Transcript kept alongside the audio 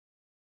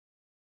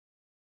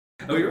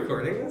Oh, you're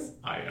recording this?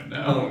 I am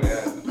now. Oh,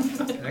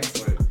 man.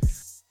 Excellent.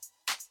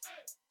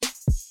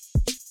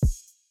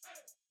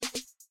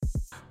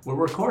 We're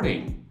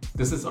recording.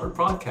 This is our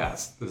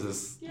podcast. This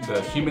is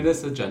the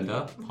Humanist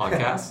Agenda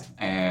podcast,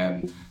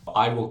 and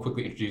I will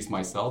quickly introduce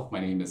myself.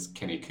 My name is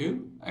Kenny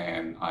Koo,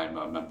 and I'm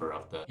a member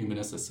of the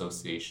Humanist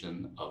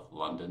Association of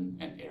London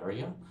and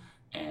Area,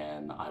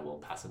 and I will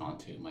pass it on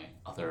to my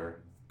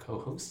other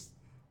co-hosts.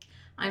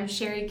 I'm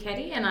Sherry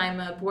Keddy, and I'm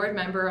a board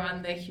member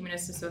on the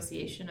Humanist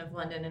Association of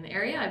London and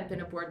Area. I've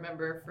been a board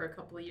member for a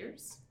couple of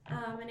years.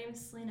 My name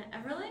is Selena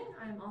Everling.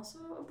 I'm also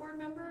a board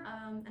member,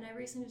 and I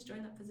recently just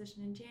joined that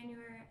position in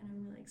January, and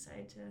I'm really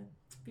excited to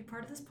be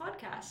part of this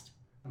podcast.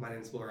 My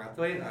name is Will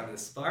Rathwaite. I'm an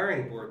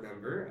aspiring board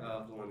member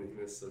of the London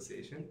Humanist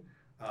Association.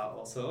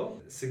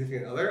 Also, a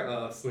significant other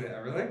of Selena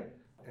Everling,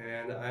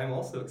 and I'm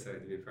also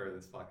excited to be part of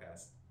this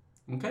podcast.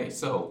 Okay,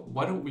 so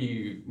why don't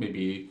we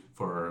maybe,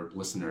 for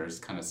listeners,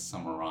 kind of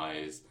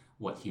summarize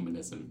what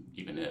humanism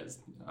even is?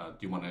 Do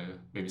you want to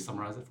maybe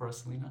summarize it for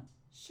us, Selena?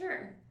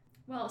 Sure.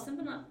 Well, a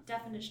simple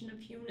definition of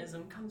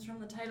humanism comes from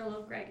the title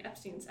of Greg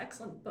Epstein's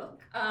excellent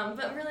book.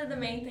 But really the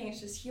main thing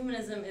is just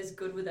humanism is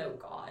good without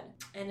God.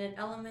 And it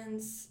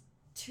elements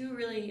two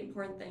really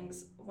important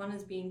things. One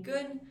is being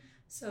good,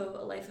 so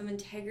a life of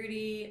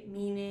integrity,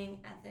 meaning,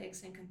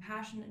 ethics, and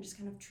compassion, and just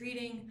kind of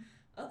treating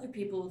other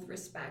people with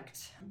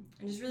respect,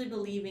 and just really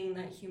believing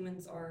that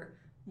humans are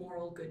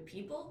moral, good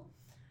people.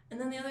 And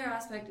then the other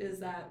aspect is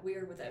that we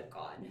are without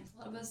God. A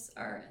lot of us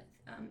are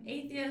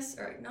atheists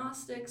or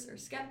agnostics or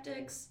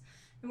skeptics,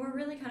 and we're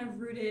really kind of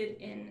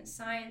rooted in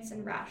science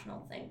and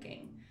rational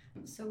thinking.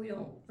 So we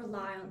don't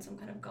rely on some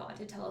kind of God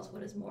to tell us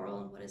what is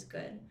moral and what is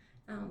good.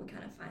 We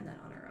kind of find that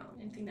on our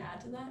own. Anything to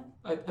add to that?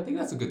 I think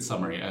that's a good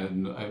summary,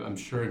 and I'm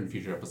sure in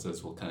future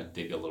episodes we'll kind of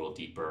dig a little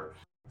deeper.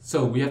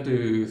 So we have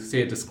to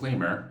say a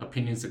disclaimer.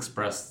 Opinions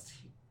expressed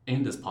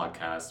in this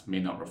podcast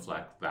may not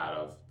reflect that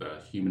of the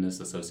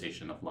Humanist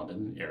Association of London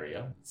and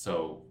Area.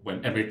 So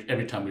when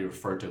every time we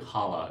refer to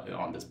HALA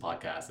on this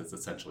podcast, it's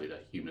essentially the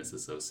Humanist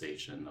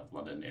Association of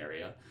London and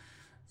Area.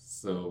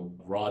 So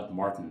Rod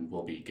Martin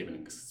will be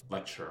giving a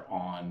lecture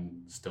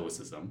on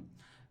Stoicism,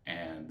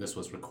 and this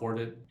was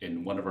recorded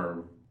in one of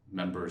our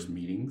members'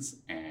 meetings,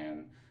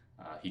 and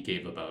he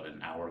gave about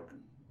an hour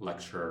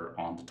lecture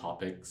on the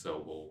topic.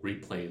 So we'll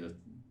replay the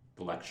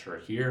lecture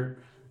here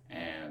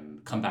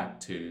and come back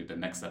to the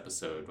next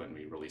episode when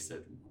we release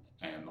it,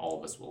 and all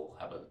of us will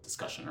have a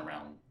discussion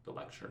around the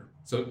lecture.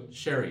 So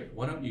Sherry,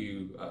 why don't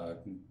you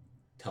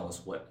tell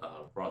us what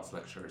Rod's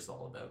lecture is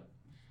all about?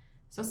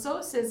 So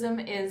Stoicism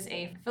is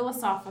a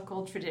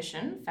philosophical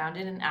tradition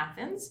founded in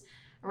Athens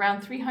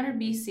around 300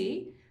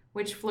 BC,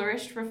 which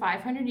flourished for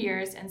 500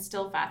 years and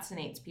still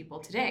fascinates people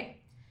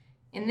today.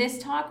 In this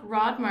talk,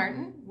 Rod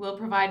Martin will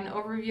provide an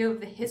overview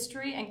of the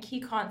history and key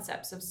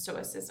concepts of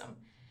Stoicism,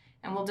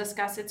 and we'll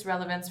discuss its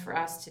relevance for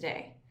us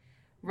today.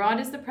 Rod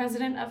is the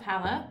president of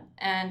HALA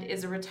and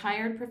is a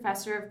retired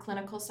professor of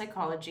clinical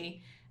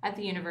psychology at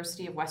the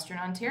University of Western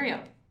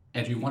Ontario.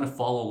 And if you want to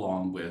follow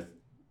along with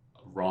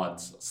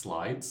Rod's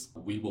slides,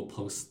 we will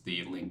post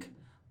the link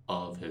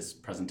of his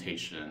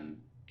presentation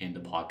in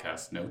the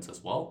podcast notes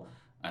as well.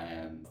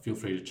 And feel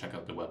free to check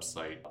out the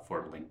website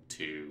for a link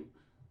to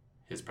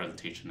his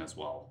presentation as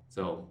well.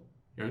 So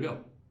here we go.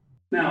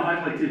 Now,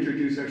 I'd like to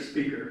introduce our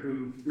speaker,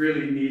 who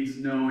really needs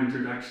no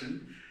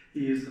introduction.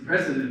 He is the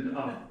president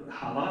of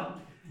HALA,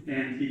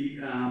 and he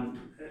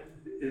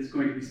is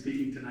going to be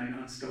speaking tonight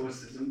on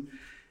Stoicism.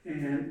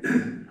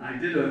 And I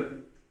did a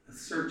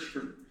search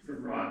for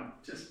Rod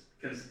just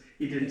because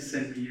he didn't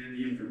send me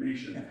any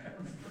information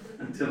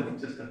until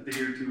just a day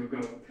or two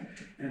ago.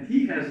 And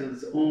he has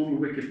his own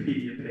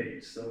Wikipedia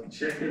page, so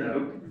check it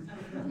out.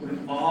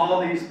 With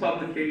all these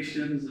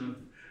publications of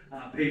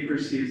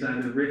papers he has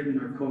either written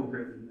or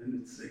co-written, and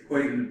it's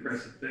quite an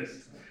impressive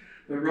list.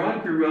 But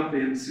Rod grew up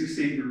in Sault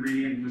Ste.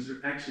 Marie and was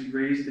actually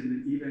raised in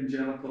an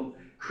evangelical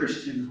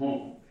Christian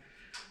home.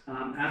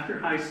 After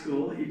high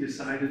school, he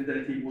decided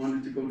that he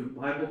wanted to go to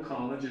Bible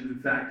college, and in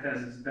fact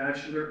has his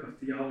Bachelor of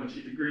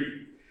Theology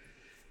degree.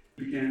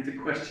 He began to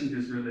question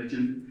his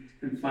religion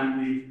and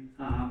finally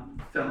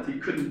felt he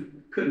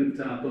couldn't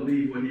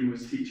believe what he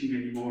was teaching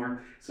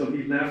anymore. So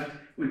he left,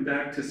 went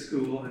back to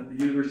school at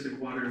the University of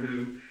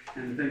Waterloo,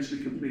 and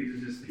eventually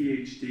completed his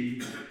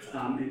PhD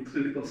in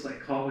clinical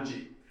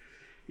psychology.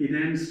 He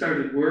then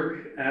started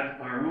work at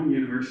our own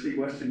university,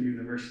 Western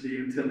University,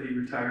 until he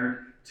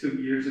retired 2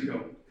 years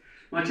ago.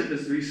 Much of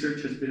his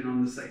research has been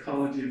on the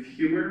psychology of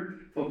humor,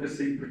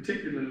 focusing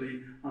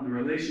particularly on the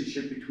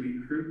relationship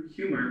between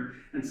humor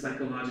and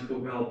psychological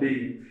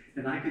well-being.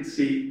 And I can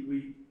see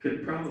we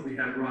could probably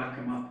have Rod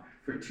come up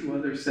for 2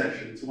 other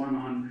sessions, one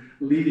on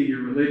leaving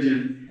your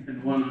religion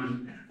and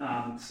one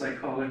on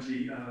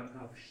psychology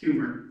of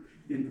humor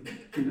in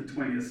the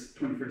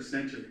 21st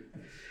century.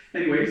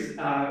 Anyways,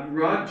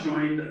 Rod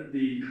joined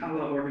the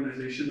HALA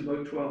organization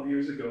about 12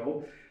 years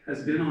ago,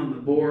 has been on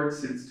the board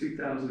since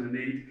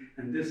 2008,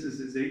 and this is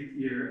his 8th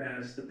year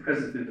as the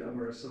president of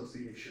our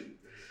association.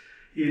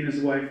 He and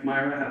his wife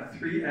Myra have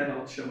 3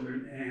 adult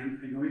children, and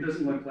I know he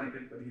doesn't look like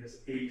it, but he has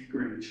 8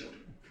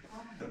 grandchildren.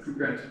 So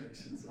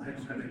congratulations. I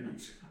don't have any.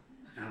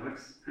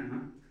 Alex,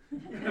 Emma.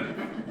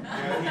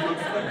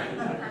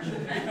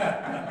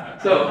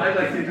 So I'd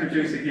like to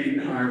introduce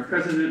again our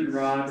president,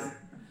 Rod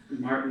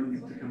Martin,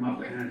 to come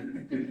up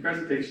and do the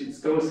presentation,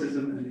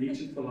 Stoicism and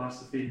Ancient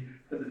Philosophy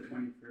for the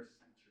 21st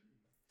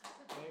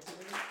Century.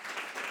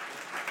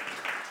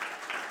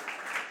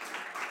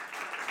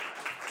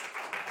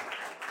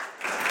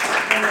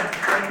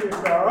 Thank you,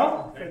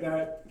 Carl, for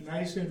that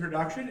nice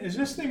introduction. Is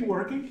this thing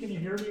working? Can you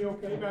hear me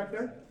okay back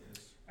there?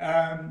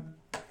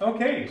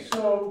 Okay,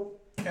 so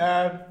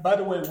by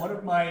the way, one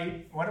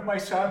of my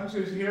sons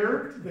is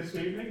here this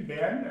evening,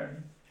 Ben.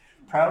 I'm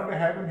proud to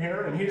have him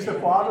here, and he's the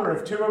father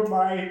of 2 of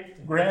my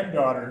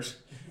granddaughters.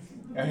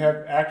 I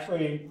have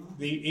actually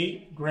the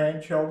 8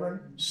 grandchildren.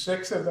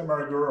 6 of them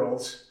are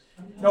girls.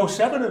 No,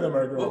 7 of them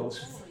are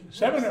girls.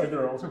 7 are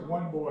girls and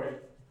 1 boy.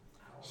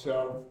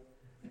 So,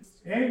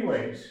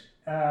 anyways,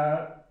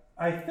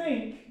 I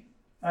think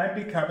I'm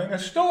becoming a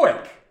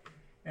Stoic,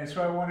 and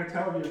so I want to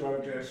tell you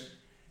about this.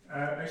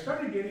 I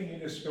started getting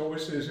into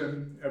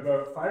Stoicism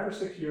about 5 or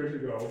 6 years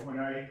ago when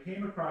I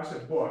came across a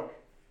book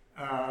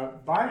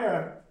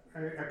by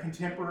a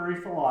contemporary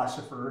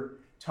philosopher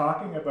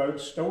talking about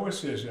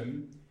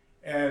Stoicism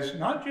as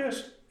not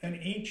just an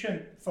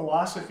ancient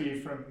philosophy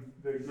from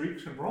the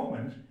Greeks and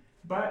Romans,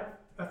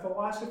 but a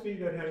philosophy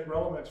that has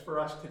relevance for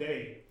us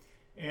today.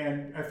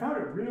 And I found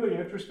it really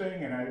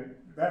interesting, and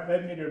that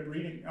led me to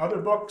reading other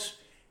books.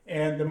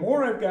 And the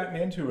more I've gotten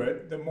into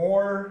it, the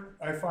more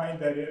I find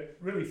that it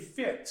really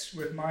fits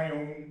with my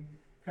own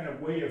kind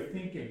of way of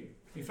thinking.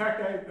 In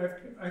fact,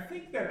 I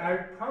think that I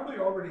probably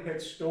already had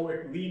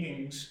Stoic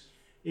leanings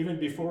even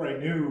before I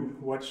knew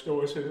what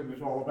Stoicism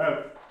is all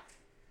about.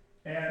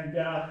 And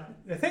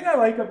the thing I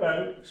like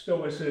about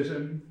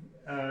Stoicism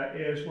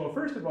is, well,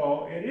 first of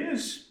all, it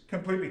is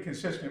completely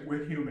consistent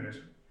with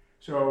humanism.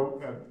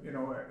 So,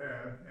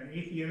 an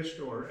atheist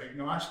or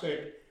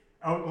agnostic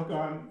outlook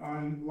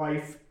on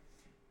life,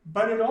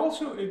 but it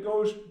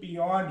goes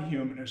beyond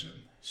humanism.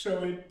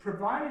 So it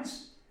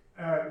provides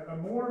a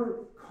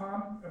more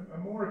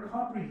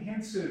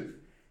comprehensive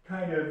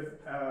kind of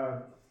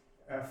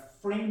a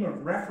frame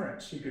of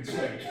reference, you could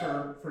say,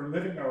 for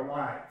living our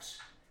lives.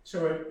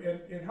 So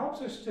it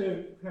helps us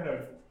to kind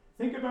of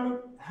think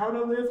about how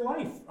to live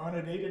life on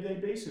a day-to-day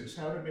basis,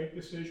 how to make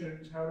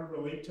decisions, how to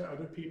relate to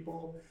other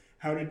people,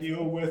 how to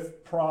deal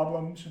with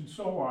problems, and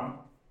so on,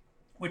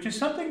 which is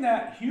something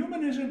that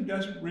humanism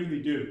doesn't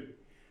really do.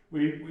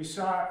 We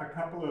saw a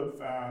couple of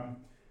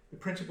the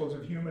principles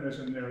of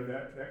humanism there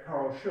that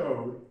Carl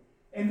showed,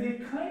 and they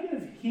kind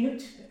of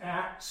hint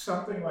at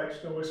something like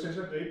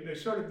Stoicism.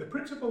 The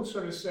principles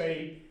sort of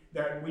say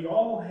that we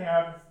all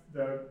have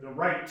the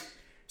right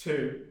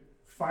to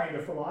find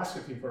a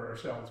philosophy for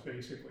ourselves,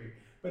 basically.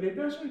 But they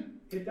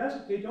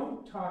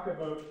don't talk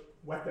about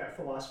what that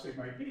philosophy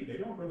might be. They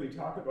don't really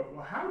talk about,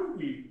 well, how do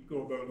we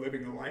go about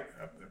living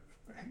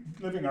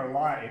our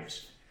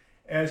lives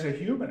as a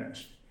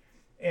humanist?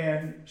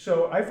 And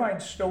so I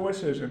find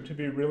Stoicism to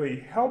be really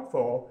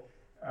helpful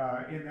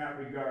in that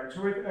regard.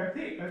 So I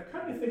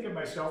kind of think of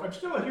myself, I'm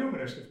still a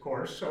humanist, of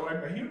course, so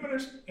I'm a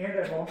humanist and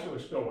I'm also a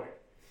Stoic.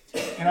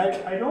 And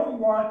I don't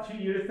want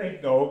you to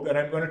think, though, that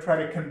I'm going to try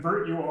to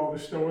convert you all to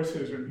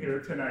Stoicism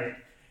here tonight,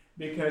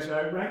 because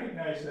I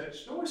recognize that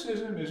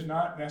Stoicism is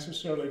not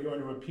necessarily going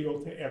to appeal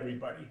to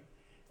everybody.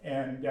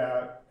 And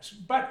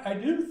but I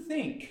do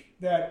think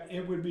that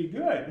it would be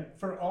good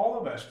for all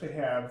of us to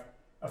have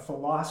a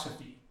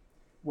philosophy,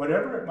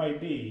 whatever it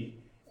might be,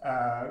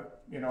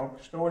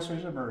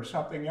 Stoicism or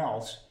something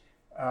else,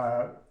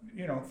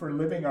 for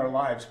living our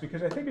lives,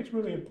 because I think it's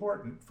really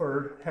important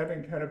for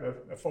having kind of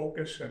a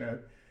focus and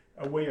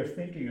a way of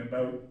thinking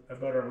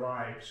about our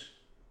lives.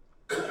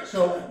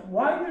 So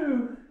why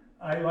do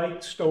I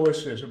like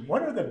Stoicism?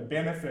 What are the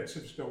benefits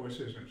of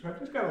Stoicism? So I've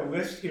just got a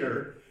list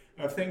here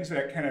of things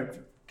that kind of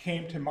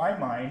came to my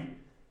mind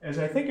as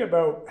I think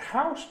about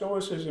how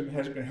Stoicism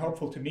has been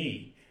helpful to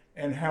me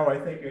and how I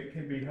think it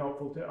can be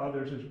helpful to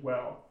others as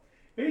well.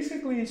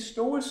 Basically,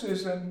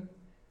 Stoicism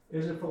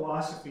is a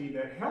philosophy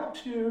that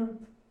helps you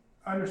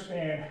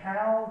understand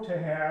how to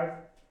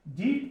have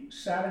deep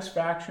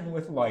satisfaction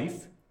with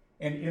life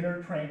and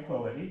inner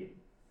tranquility,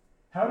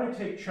 how to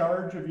take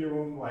charge of your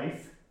own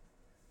life,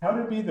 how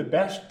to be the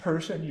best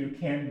person you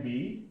can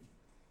be,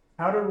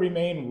 how to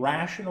remain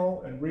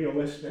rational and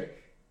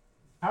realistic,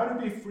 how to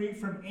be free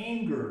from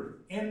anger,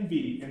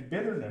 envy, and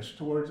bitterness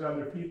towards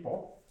other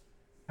people,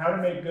 how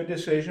to make good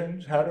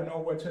decisions, how to know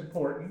what's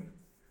important,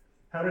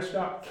 how to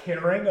stop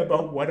caring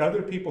about what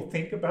other people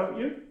think about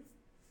you,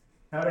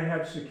 how to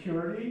have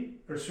security,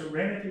 or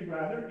serenity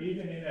rather,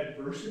 even in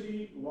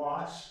adversity,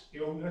 loss,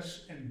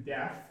 illness, and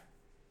death,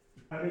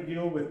 how to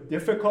deal with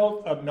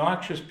difficult,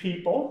 obnoxious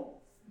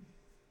people,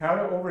 how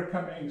to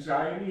overcome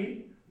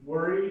anxiety,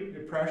 worry,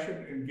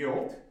 depression, and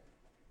guilt,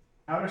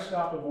 how to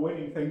stop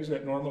avoiding things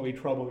that normally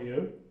trouble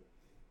you,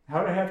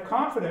 how to have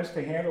confidence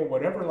to handle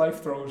whatever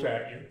life throws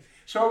at you.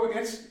 So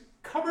it's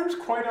covers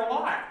quite a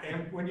lot.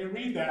 And when you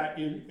read that,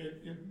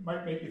 it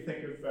might make you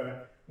think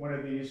of one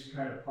of these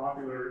kind of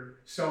popular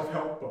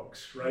self-help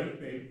books, right?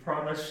 They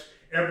promise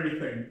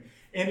everything.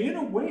 And in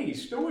a way,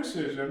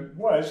 Stoicism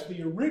was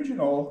the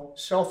original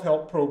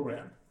self-help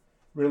program,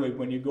 really,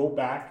 when you go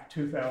back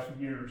 2,000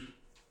 years.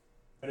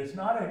 But it's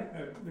not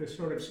a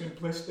sort of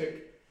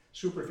simplistic,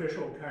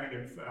 superficial kind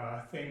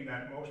of thing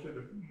that most of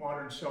the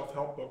modern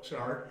self-help books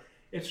are.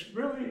 It's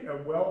really a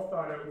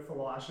well-thought-out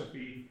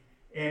philosophy.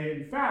 And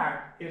in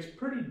fact, it's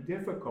pretty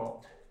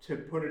difficult to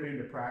put it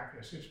into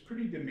practice. It's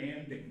pretty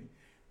demanding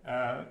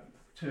to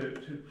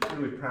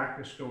really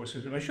practice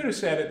Stoicism. I should have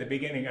said at the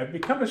beginning, I've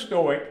become a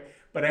Stoic,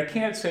 but I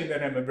can't say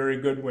that I'm a very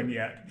good one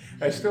yet.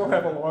 I still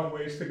have a long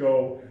ways to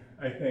go,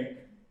 I think.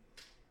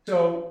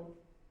 So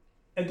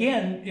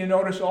again, you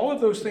notice all of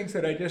those things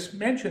that I just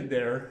mentioned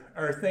there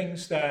are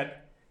things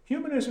that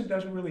humanism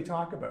doesn't really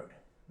talk about.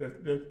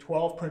 The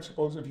 12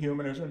 principles of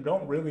humanism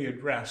don't really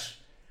address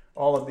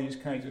all of these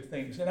kinds of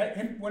things.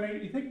 And when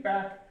you think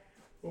back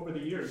over the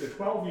years, the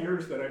 12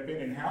 years that I've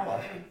been in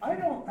Hala, I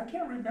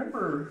can't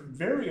remember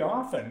very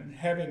often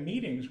having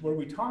meetings where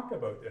we talk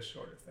about this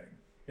sort of thing.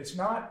 It's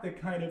not the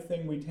kind of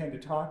thing we tend to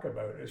talk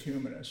about as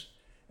humanists.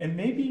 And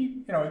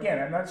maybe, again,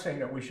 I'm not saying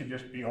that we should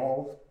just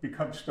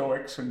become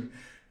Stoics and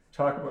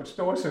talk about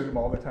Stoicism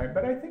all the time,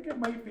 but I think it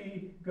might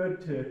be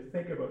good to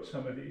think about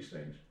some of these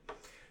things.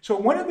 So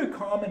one of the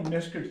common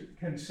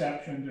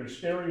misconceptions or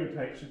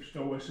stereotypes of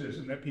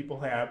Stoicism that people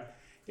have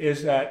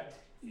is that,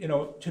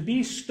 to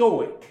be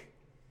Stoic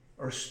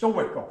or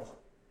stoical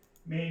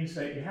means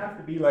that you have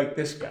to be like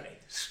this guy,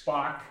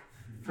 Spock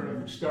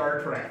from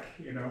Star Trek,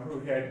 who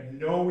had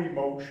no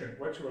emotion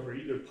whatsoever,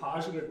 either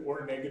positive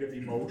or negative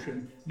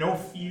emotion, no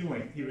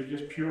feeling. He was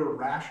just pure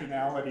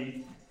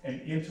rationality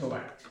and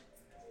intellect.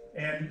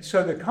 And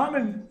so the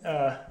common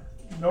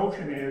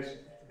notion is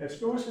that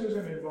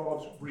Stoicism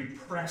involves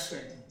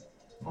repressing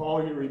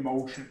all your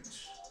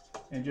emotions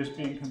and just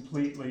being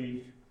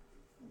completely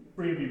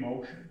free of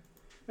emotion.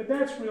 But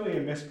that's really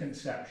a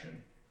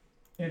misconception.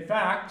 In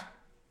fact,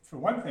 for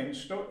one thing,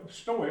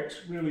 Stoics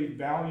really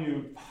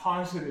value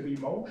positive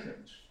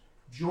emotions: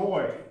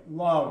 joy,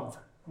 love,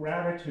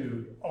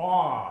 gratitude,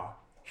 awe,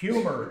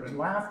 humor, and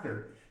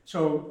laughter.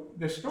 So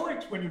the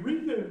Stoics, when you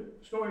read the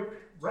Stoic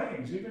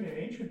writings, even in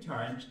ancient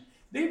times,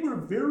 they were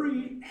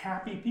very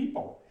happy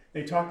people.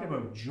 They talked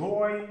about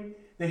joy.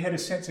 They had a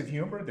sense of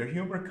humor. Their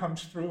humor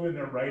comes through in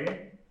their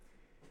writing.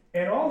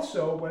 And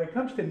also, when it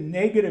comes to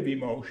negative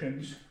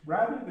emotions,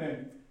 rather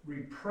than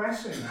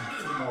repressing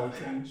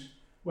emotions,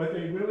 what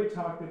they really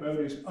talked about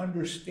is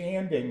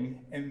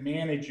understanding and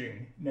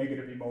managing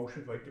negative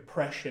emotions like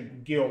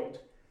depression,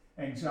 guilt,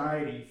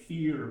 anxiety,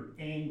 fear,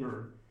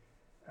 anger.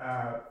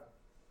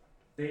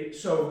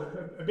 So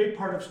a big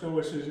part of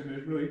Stoicism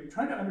is really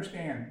trying to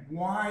understand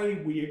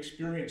why we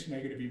experience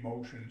negative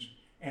emotions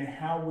and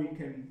how we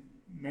can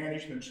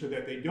manage them so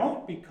that they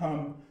don't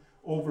become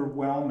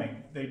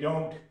overwhelming. They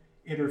don't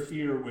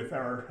interfere with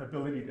our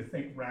ability to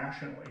think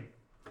rationally.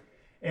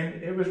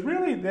 And it was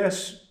really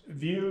this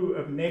view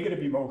of negative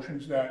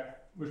emotions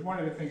that was one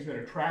of the things that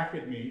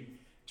attracted me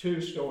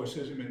to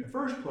Stoicism in the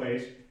first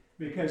place,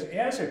 because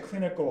as a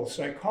clinical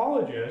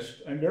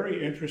psychologist, I'm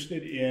very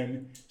interested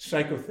in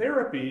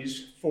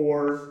psychotherapies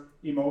for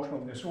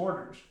emotional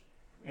disorders.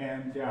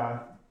 And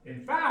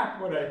in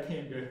fact, what I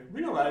came to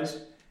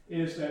realize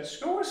is that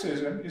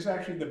Stoicism is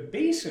actually the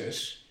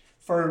basis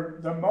for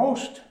the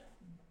most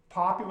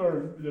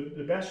popular,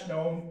 the best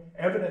known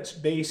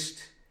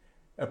evidence-based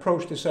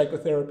approach to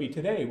psychotherapy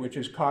today, which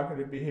is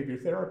cognitive behavior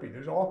therapy.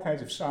 There's all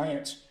kinds of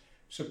science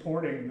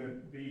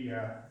supporting the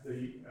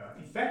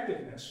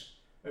effectiveness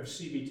of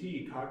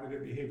CBT,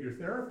 cognitive behavior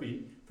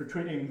therapy, for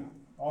treating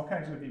all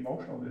kinds of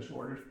emotional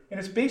disorders. And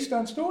it's based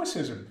on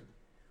Stoicism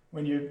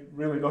when you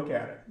really look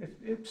at it.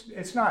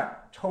 It's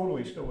not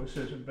totally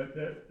Stoicism, but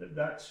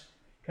that's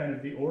kind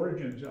of the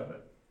origins of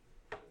it.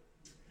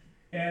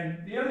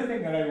 And the other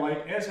thing that I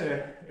like, as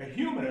a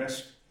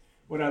humanist,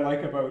 what I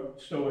like about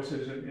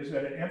Stoicism is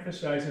that it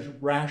emphasizes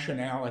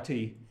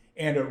rationality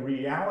and a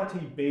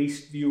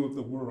reality-based view of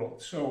the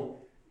world.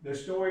 So the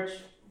Stoics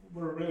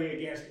were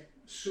really against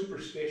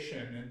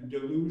superstition and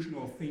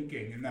delusional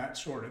thinking and that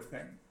sort of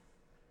thing.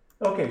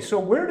 Okay, so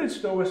where did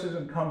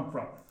Stoicism come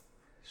from?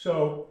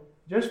 So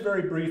just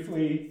very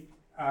briefly,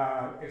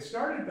 it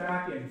started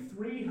back in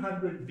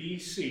 300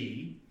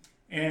 BC,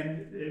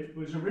 and it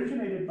was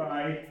originated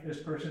by this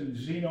person,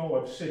 Zeno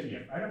of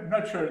Citium. I'm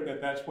not sure that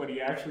that's what he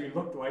actually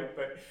looked like,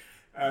 but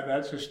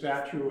that's a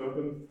statue of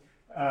him.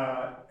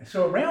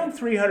 So around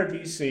 300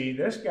 BC,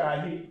 this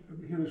guy,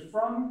 he was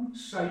from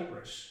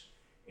Cyprus,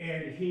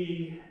 and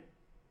he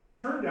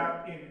turned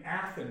up in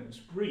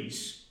Athens,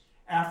 Greece,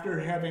 after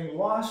having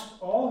lost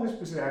all his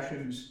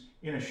possessions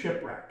in a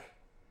shipwreck.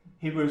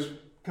 He was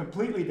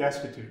completely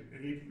destitute.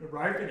 And he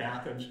arrived in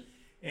Athens,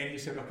 and he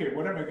said, okay,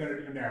 what am I going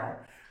to do now?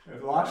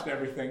 I've lost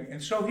everything.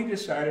 And so he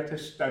decided to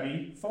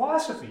study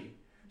philosophy.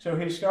 So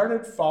he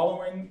started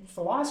following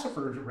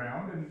philosophers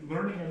around and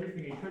learning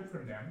everything he could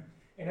from them.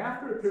 And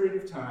after a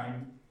period of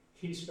time,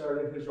 he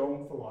started his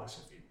own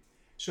philosophy.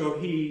 So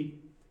he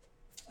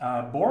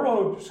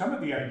borrowed some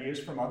of the ideas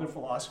from other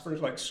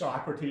philosophers like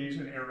Socrates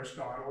and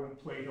Aristotle and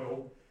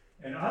Plato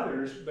and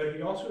others, but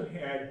he also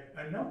had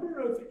a number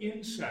of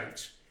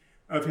insights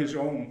of his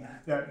own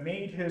that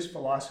made his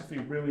philosophy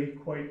really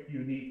quite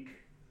unique.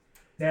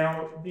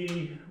 Now,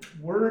 the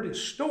word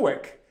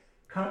Stoic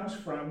comes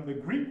from the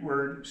Greek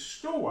word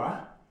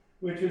stoa,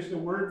 which is the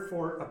word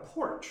for a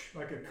porch,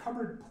 like a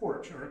covered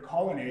porch or a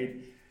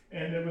colonnade.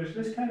 And there was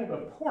this kind of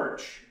a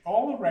porch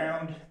all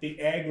around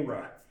the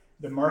agora,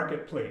 the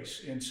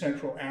marketplace in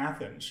central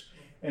Athens.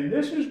 And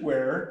this is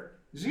where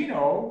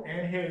Zeno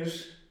and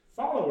his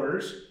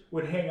followers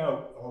would hang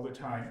out all the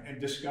time and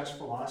discuss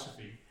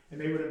philosophy. And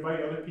they would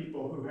invite other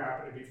people who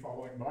happened to be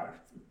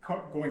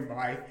going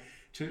by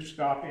to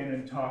stop in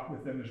and talk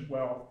with them as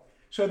well.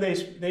 So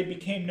they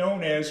became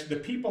known as the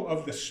people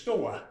of the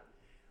Stoa,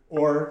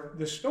 or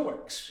the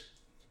Stoics.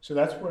 So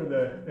that's where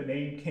the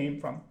name came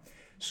from.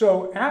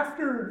 So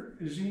after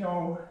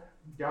Zeno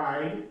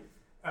died,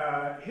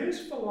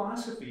 his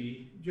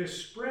philosophy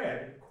just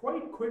spread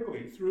quite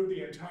quickly through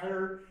the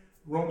entire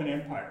Roman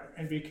Empire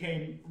and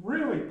became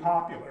really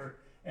popular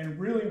and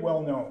really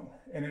well known.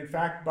 And in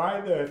fact,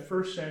 by the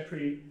 1st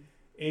century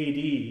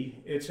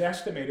AD, it's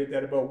estimated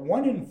that about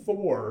 1 in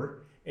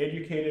 4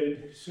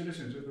 educated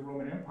citizens of the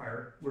Roman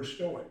Empire were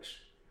Stoics.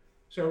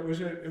 So it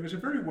was a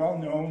very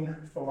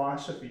well-known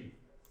philosophy.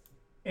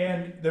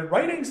 And the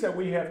writings that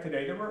we have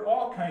today, there were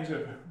all kinds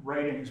of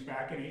writings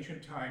back in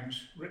ancient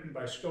times written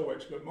by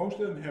Stoics, but most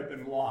of them have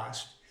been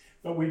lost.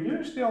 But we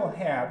do still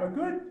have a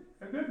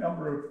good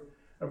number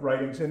of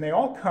writings, and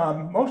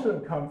most of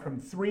them come from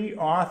 3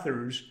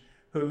 authors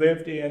who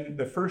lived in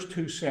the first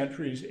 2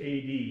 centuries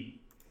AD.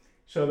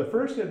 So the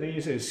first of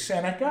these is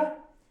Seneca.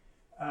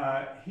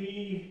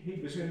 He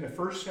was in the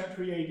 1st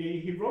century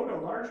AD. He wrote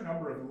a large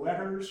number of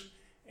letters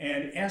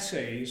and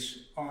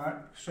essays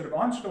on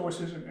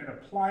Stoicism and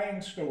applying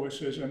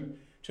Stoicism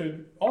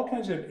to all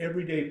kinds of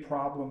everyday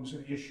problems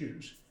and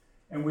issues.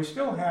 And we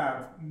still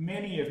have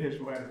many of his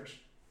letters,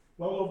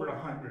 well over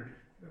 100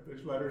 of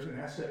his letters and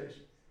essays.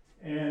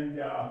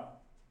 And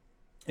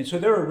so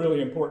they're a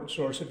really important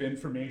source of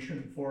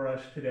information for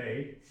us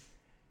today.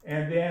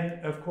 And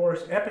then, of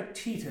course,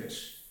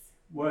 Epictetus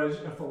was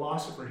a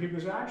philosopher. He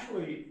was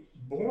actually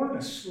born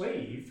a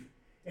slave,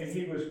 and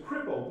he was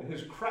crippled.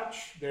 His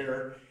crutch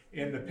there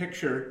in the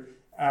picture,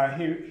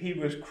 he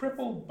was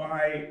crippled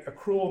by a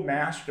cruel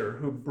master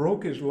who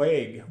broke his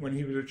leg when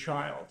he was a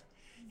child.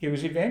 He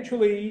was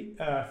eventually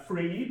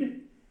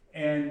freed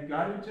and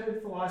got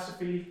into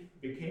philosophy,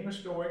 became a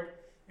Stoic,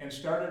 and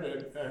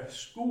started a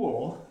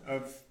school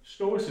of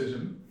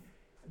Stoicism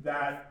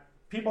that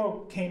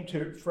people came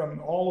to from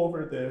all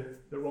over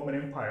the Roman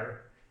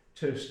Empire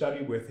to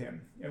study with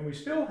him. And we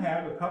still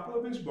have a couple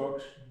of his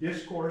books,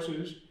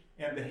 Discourses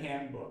and the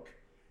Handbook,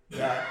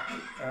 that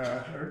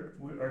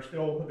are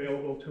still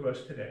available to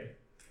us today.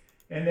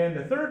 And then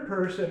the third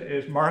person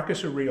is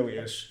Marcus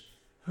Aurelius,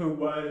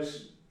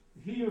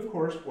 he of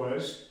course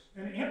was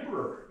an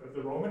emperor of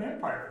the Roman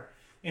Empire.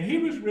 And he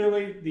was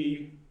really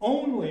the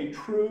only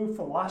true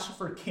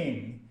philosopher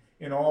king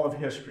in all of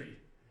history.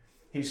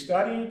 He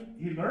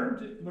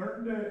learned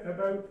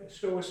about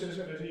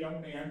Stoicism as a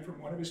young man from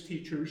one of his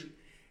teachers,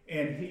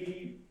 and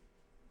he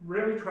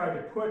really tried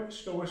to put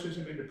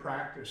Stoicism into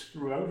practice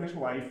throughout his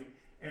life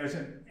as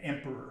an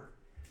emperor.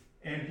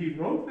 And he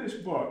wrote this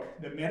book,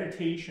 the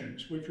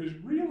Meditations, which was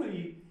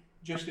really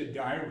just a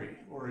diary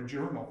or a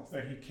journal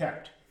that he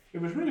kept.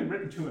 It was really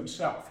written to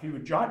himself. He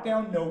would jot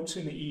down notes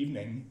in the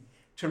evening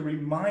to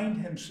remind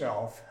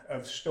himself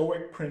of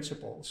Stoic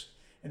principles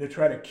and to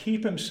try to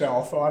keep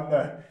himself on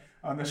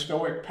the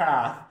Stoic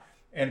path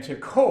and to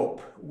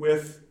cope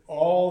with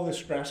all the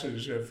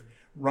stresses of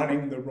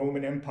running the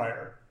Roman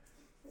Empire.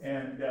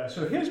 And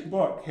so his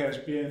book has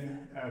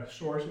been a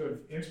source of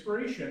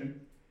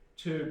inspiration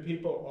to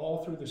people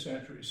all through the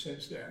centuries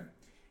since then,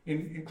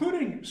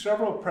 including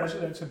several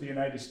presidents of the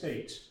United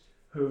States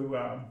who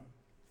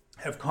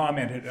have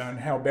commented on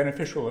how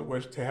beneficial it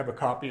was to have a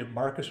copy of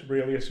Marcus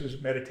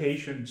Aurelius's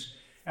Meditations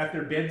at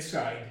their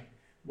bedside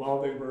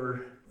while they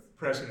were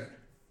president.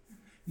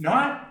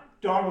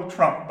 Not Donald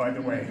Trump, by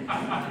the way.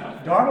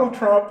 Donald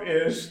Trump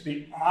is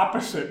the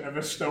opposite of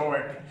a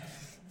Stoic.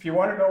 If you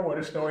want to know what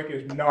a Stoic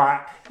is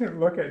not,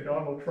 look at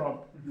Donald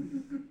Trump.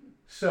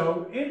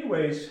 So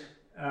anyways,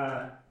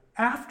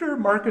 after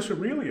Marcus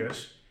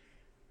Aurelius,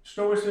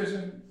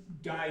 Stoicism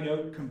died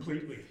out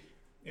completely.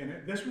 And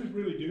this was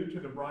really due to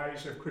the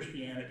rise of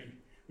Christianity,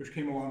 which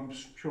came along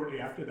shortly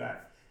after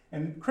that.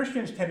 And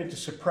Christians tended to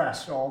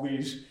suppress all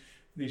these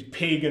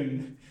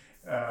pagan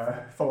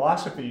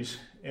philosophies.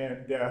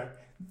 And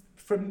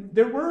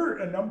there were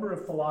a number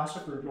of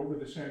philosophers over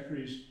the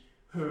centuries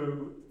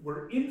who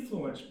were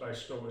influenced by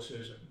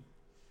Stoicism,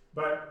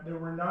 but there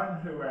were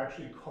none who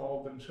actually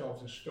called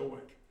themselves a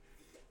Stoic.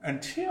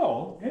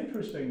 Until,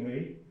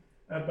 interestingly,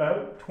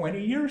 about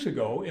 20 years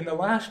ago, in the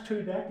last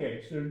 2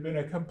 decades, there's been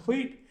a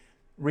complete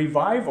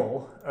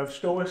revival of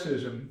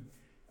Stoicism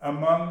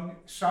among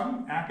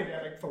some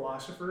academic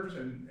philosophers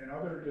and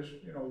other just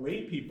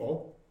lay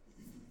people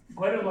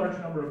quite a large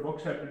number of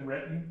books have been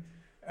written.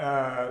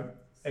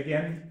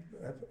 Again,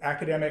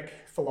 academic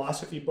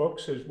philosophy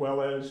books as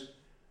well as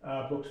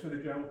books for the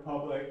general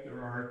public.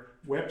 There are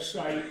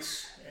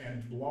websites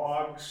and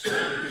blogs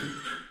that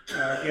you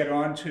can get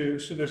onto.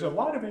 So there's a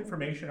lot of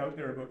information out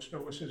there about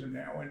Stoicism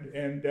now,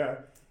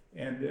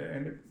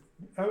 and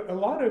a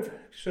lot of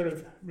sort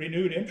of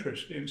renewed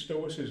interest in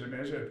Stoicism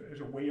as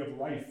a way of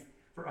life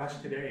for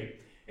us today.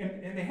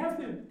 And they have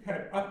to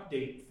kind of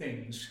update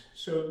things.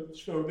 So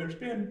there's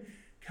been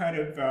kind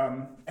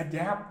of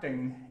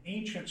adapting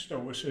ancient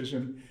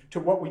Stoicism to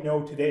what we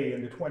know today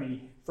in the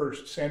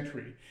 21st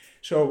century.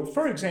 So,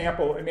 for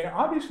example, I mean,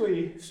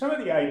 obviously, some of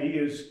the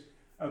ideas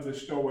of the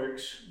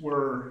Stoics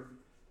were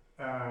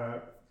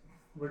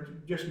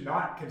just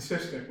not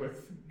consistent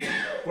with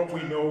what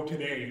we know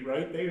today,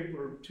 right? They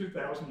were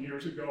 2,000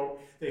 years ago.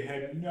 They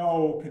had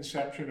no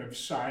conception of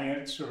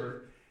science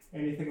or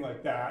anything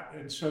like that.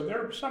 And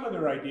so some of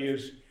their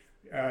ideas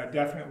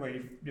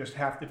definitely just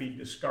have to be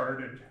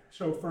discarded.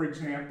 So, for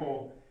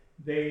example,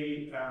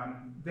 they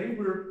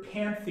were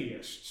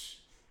pantheists,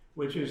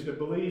 which is the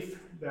belief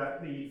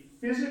that the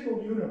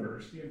physical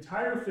universe, the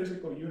entire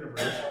physical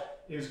universe,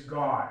 is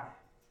God.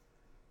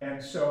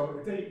 And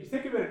so you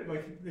think of it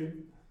like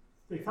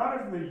they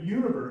thought of the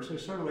universe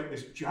as sort of like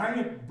this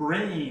giant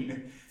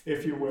brain,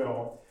 if you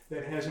will,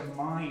 that has a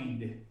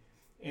mind.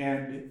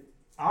 And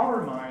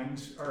our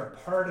minds are a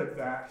part of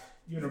that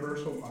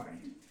universal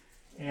mind.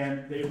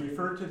 And they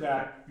refer to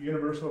that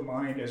universal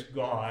mind as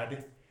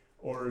God,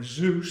 or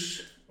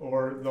Zeus,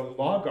 or the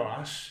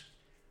Logos,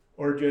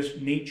 or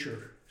just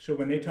nature. So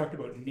when they talked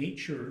about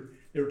nature,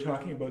 they were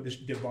talking about this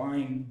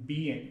divine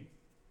being.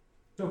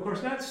 So of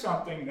course that's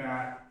something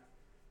that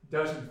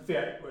doesn't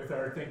fit with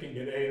our thinking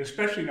today,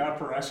 especially not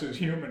for us as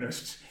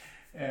humanists.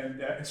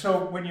 And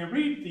so when you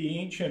read the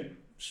ancient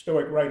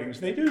Stoic writings,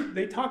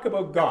 they talk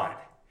about God.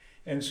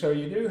 And so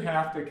you do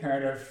have to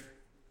kind of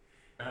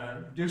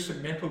do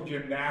some mental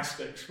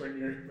gymnastics when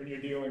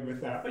you're dealing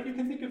with that. But you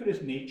can think of it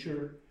as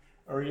nature,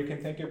 or you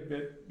can think of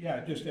it,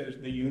 just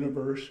as the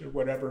universe or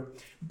whatever.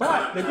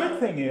 But the good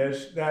thing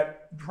is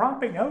that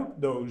dropping out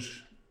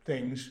those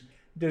things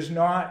does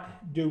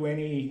not do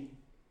any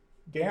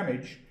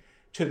damage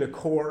to the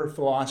core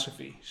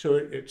philosophy. So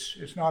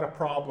it's not a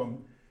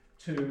problem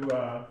to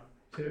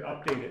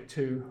update it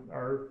to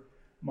our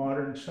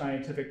modern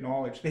scientific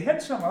knowledge. They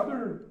had some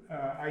other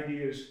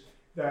ideas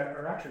that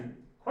are actually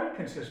quite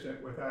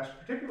consistent with us,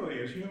 particularly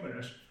as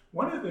humanists.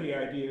 One of the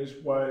ideas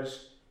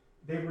was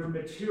they were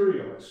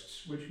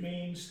materialists, which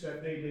means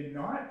that they did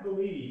not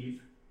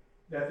believe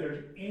that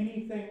there's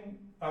anything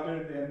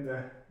other than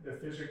the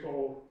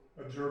physical,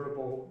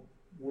 observable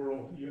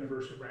world,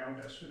 universe around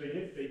us. So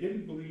they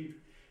didn't believe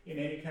in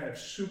any kind of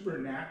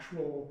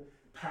supernatural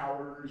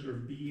powers or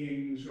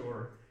beings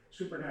or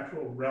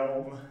supernatural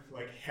realm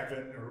like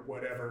heaven or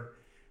whatever.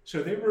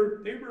 So they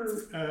were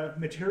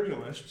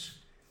materialists,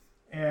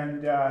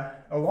 and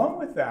along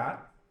with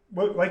that,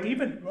 well, like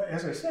even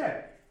as I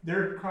said,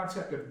 their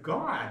concept of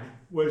God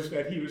was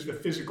that he was the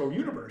physical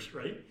universe,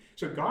 right?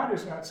 So God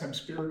is not some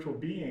spiritual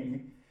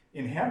being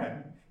in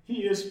heaven;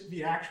 he is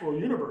the actual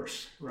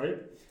universe, right?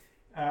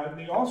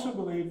 They also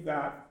believed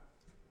that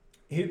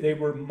they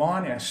were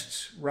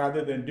monists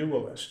rather than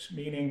dualists,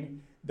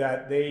 meaning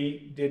that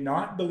they did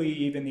not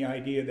believe in the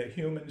idea that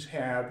humans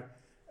have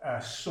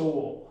a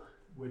soul,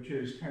 which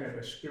is kind of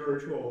a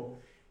spiritual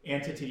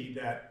entity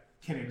that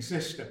can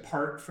exist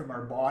apart from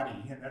our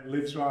body and that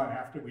lives on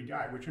after we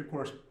die, which of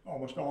course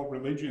almost all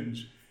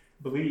religions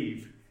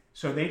believe.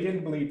 So they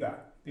didn't believe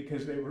that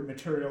because they were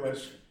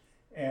materialists.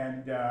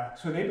 And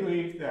so they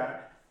believed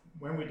that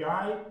when we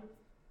die,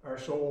 our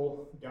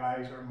soul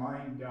dies, our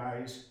mind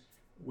dies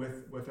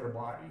with our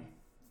body.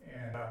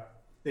 And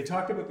they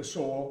talked about the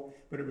soul,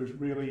 but it was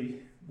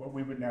really what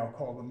we would now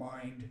call the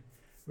mind,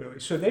 really.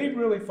 So they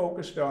really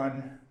focused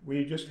on,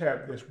 we just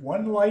have this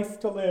one life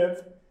to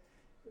live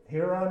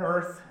here on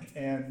earth,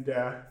 and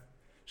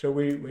so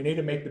we need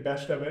to make the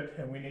best of it,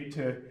 and we need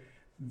to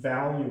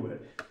value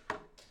it.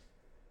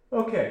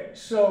 Okay,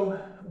 so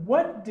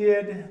what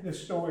did the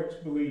Stoics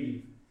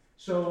believe?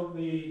 So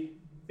the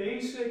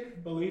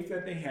basic belief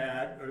that they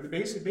had, or the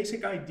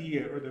basic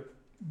idea, or the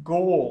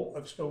goal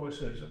of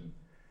Stoicism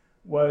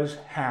was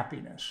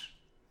happiness.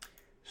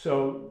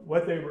 So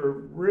what they were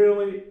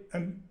really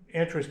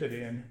interested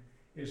in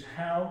is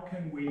how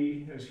can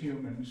we as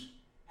humans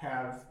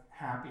have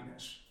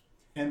happiness?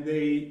 And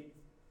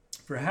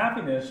for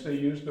happiness, they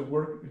used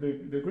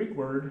the Greek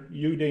word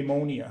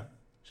eudaimonia.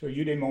 So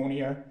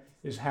eudaimonia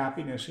is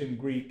happiness in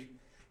Greek.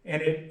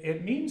 And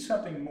it means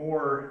something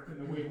more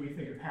than the way we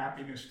think of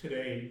happiness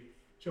today.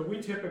 So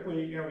we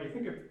typically,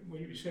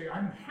 when you say,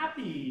 I'm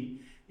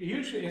happy,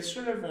 usually it's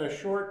sort of a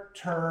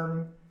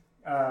short-term,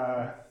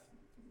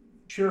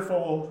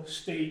 cheerful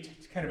state.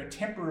 It's kind of a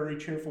temporary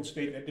cheerful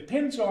state that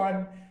depends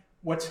on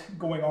what's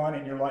going on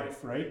in your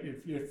life, right?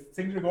 If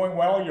things are going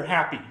well, you're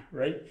happy,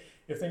 right?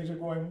 If things are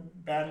going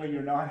badly,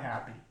 you're not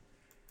happy.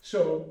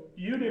 So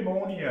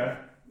eudaimonia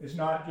is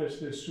not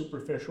just this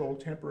superficial,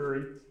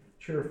 temporary,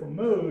 cheerful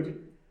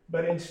mood,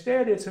 but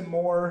instead it's a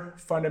more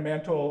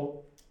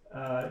fundamental,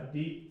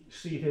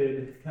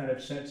 deep-seated kind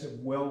of sense of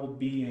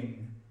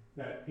well-being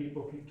that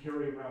people can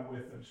carry around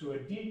with them. So a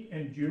deep,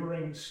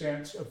 enduring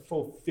sense of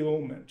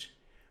fulfillment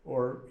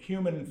or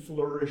human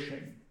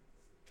flourishing,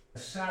 a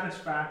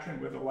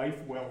satisfaction with a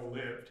life well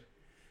lived.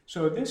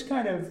 So this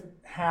kind of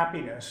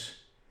happiness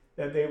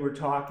that they were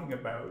talking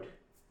about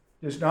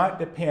does not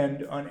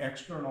depend on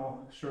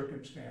external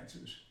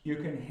circumstances. You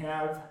can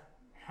have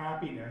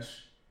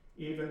happiness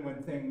even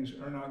when things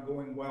are not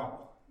going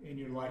well in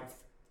your life.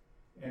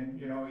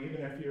 And, even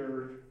if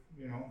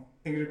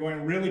things are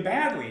going really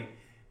badly,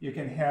 you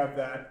can have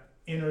that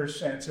inner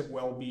sense of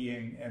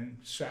well-being and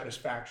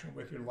satisfaction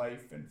with your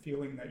life and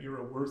feeling that you're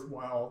a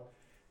worthwhile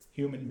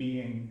human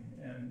being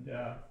and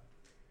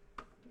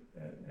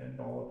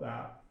all of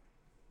that.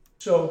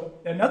 So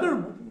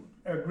another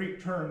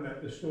Greek term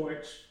that the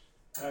Stoics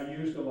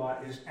used a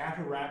lot is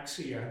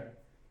ataraxia,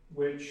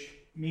 which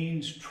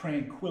means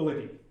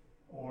tranquility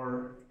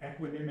or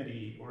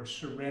equanimity or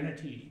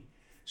serenity.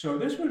 So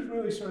this was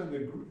really sort of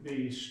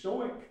the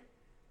Stoic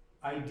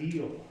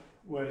ideal,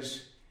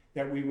 was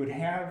that we would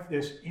have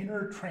this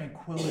inner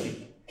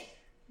tranquility,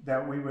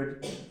 that we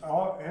would,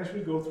 as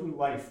we go through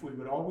life, we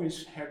would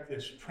always have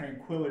this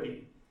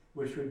tranquility,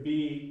 which would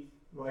be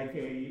like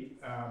a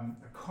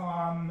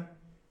calm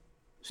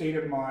state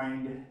of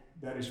mind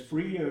that is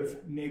free of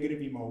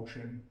negative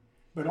emotion,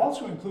 but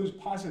also includes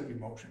positive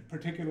emotion,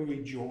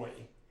 particularly joy.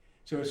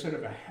 So it's sort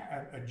of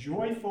a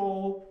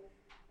joyful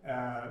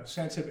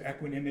sense of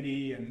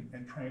equanimity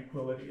and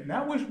tranquility. And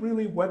that was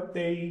really what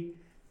they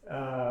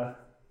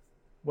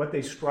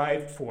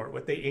strived for,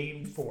 what they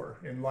aimed for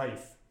in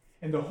life.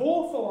 And the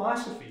whole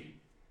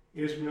philosophy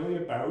is really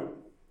about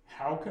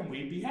how can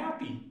we be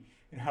happy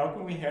and how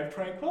can we have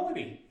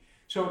tranquility.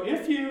 So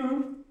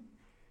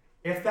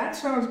if that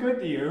sounds good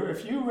to you,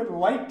 if you would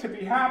like to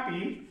be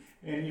happy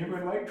and you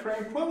would like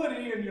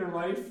tranquility in your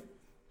life,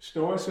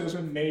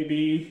 Stoicism may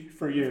be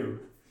for you.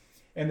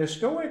 And the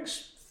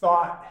Stoics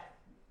thought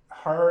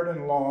hard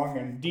and long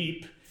and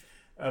deep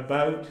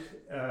about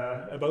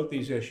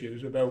these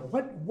issues, about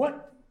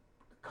what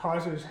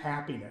causes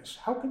happiness.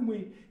 How can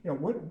we,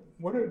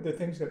 what are the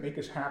things that make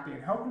us happy,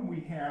 and how can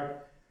we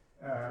have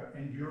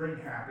enduring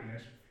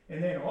happiness?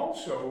 And then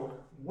also,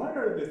 what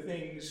are the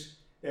things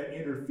that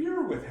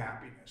interfere with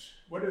happiness?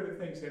 What are the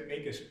things that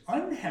make us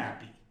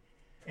unhappy?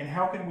 And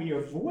how can we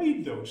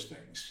avoid those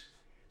things?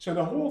 So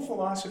the whole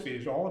philosophy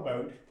is all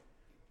about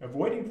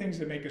avoiding things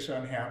that make us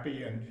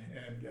unhappy and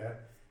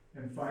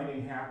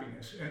finding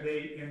happiness. And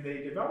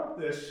they developed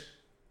this,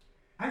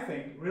 I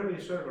think, really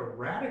sort of a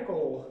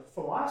radical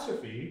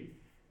philosophy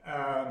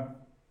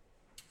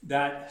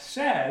that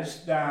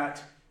says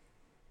that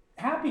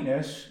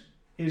happiness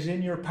is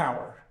in your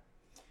power.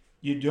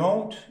 You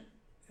don't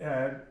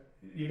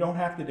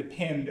have to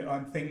depend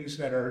on things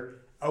that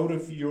are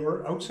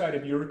outside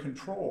of your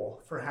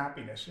control for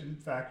happiness. In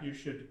fact, you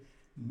should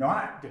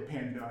not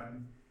depend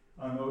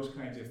on those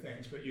kinds of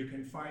things, but you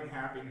can find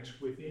happiness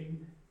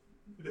within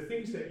the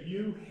things that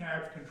you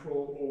have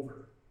control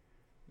over.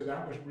 So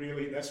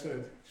that's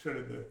the sort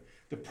of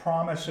the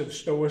promise of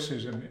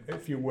Stoicism,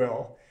 if you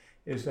will,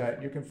 is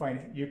that you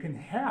can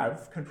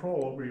have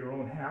control over your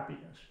own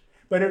happiness.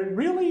 But it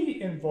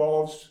really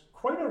involves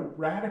quite a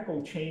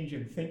radical change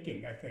in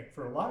thinking, I think,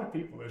 for a lot of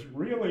people. Is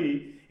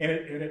really, and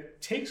it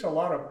takes a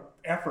lot of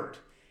effort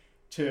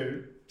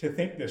to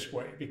think this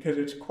way, because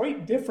it's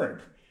quite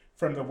different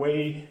from the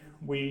way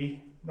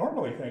we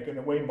normally think and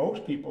the way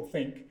most people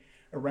think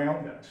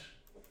around us.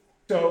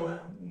 So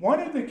one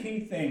of the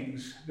key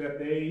things that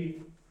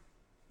they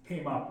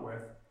came up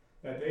with,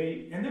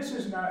 they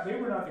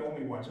were not the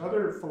only ones.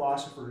 Other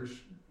philosophers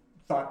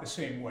thought the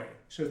same way.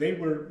 So they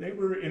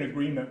were in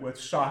agreement with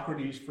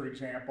Socrates, for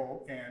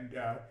example, and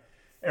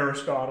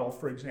Aristotle,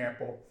 for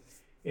example,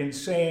 in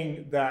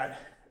saying that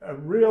a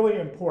really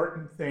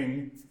important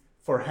thing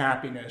for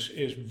happiness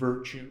is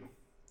virtue.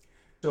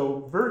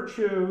 So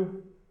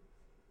virtue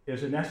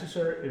is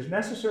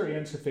necessary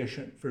and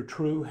sufficient for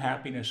true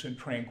happiness and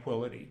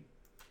tranquility.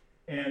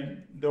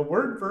 And the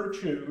word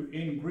virtue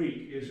in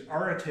Greek is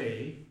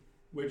arete,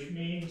 which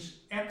means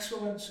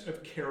excellence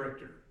of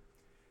character.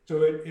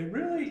 So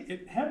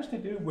it has to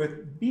do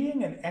with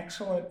being an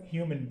excellent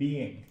human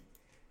being.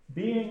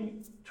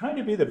 Trying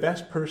to be the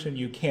best person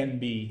you can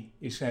be,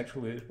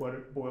 essentially, is what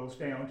it boils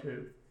down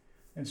to.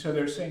 And so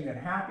they're saying that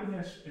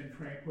happiness and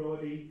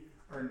tranquility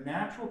are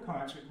natural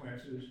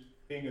consequences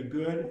of being a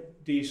good,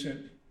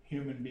 decent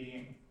human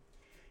being.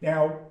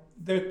 Now,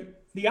 the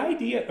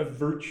idea of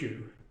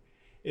virtue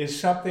is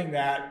something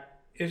that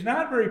is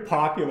not very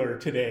popular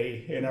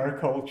today in our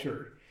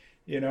culture.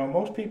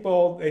 Most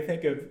people, they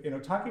think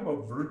of, talking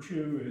about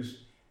virtue is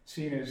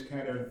seen as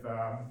kind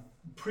of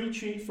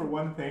preachy, for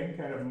one thing,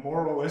 kind of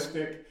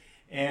moralistic,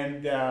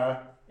 and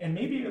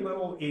maybe a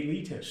little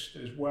elitist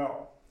as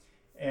well.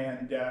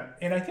 And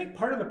I think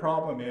part of the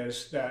problem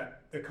is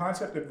that the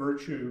concept of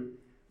virtue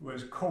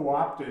was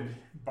co-opted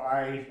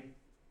by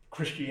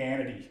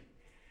Christianity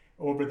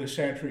over the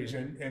centuries,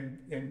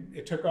 and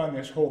it took on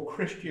this whole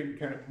Christian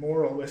kind of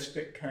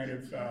moralistic kind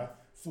of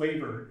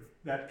flavor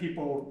that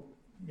people,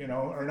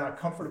 are not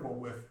comfortable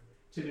with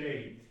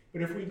today.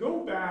 But if we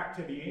go back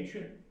to the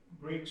ancient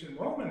Greeks and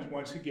Romans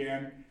once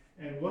again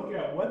and look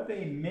at what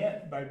they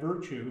meant by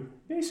virtue,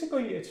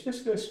 basically it's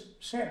just this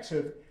sense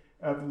of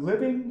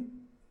living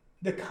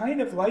the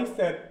kind of life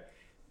that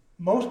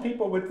most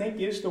people would think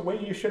is the way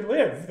you should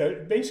live.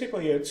 That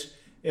basically it's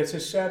a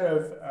set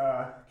of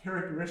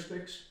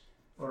characteristics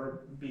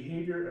or a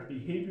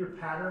behavior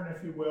pattern,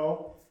 if you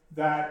will,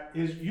 that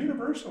is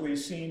universally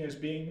seen as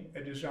being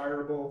a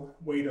desirable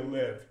way to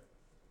live.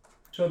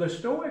 So the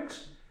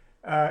Stoics,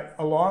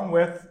 along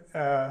with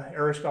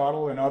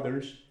Aristotle and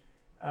others,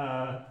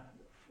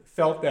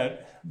 felt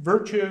that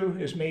virtue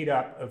is made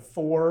up of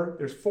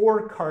there's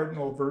four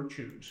cardinal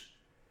virtues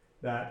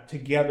that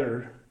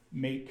together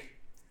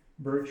make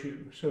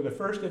virtue. So the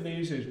first of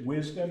these is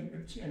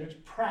wisdom, and it's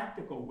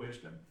practical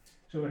wisdom.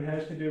 So it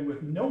has to do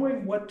with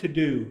knowing what to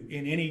do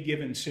in any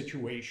given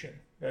situation.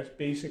 That's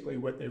basically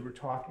what they were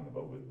talking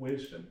about with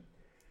wisdom.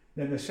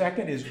 Then the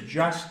second is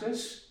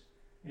justice.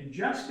 And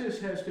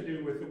justice has to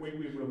do with the way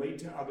we relate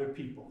to other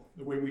people,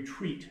 the way we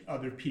treat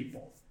other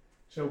people.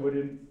 So it would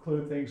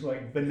include things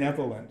like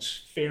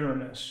benevolence,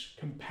 fairness,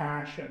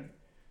 compassion,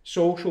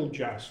 social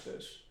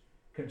justice,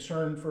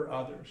 concern for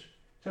others.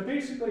 So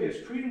basically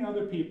it's treating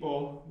other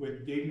people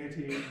with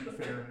dignity and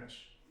fairness.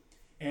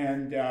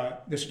 And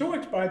the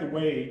Stoics, by the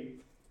way,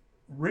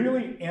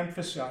 really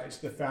emphasize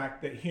the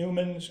fact that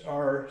humans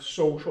are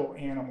social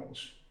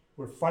animals.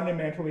 We're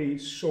fundamentally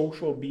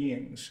social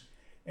beings,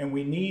 and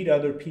we need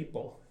other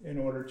people in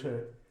order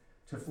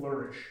to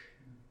flourish.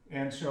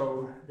 And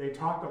so they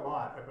talk a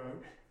lot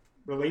about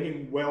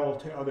relating well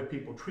to other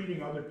people,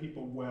 treating other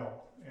people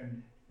well,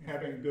 and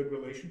having good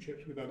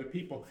relationships with other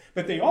people.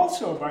 But they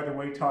also, by the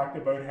way, talked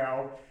about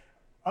how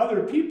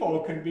other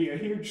people can be a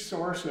huge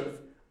source of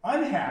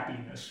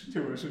unhappiness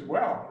to us as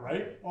well,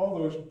 right? All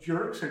those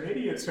jerks and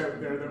idiots out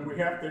there that we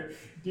have to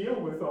deal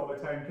with all the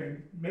time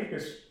can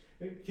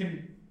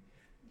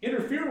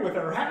interfere with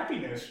our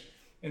happiness.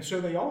 And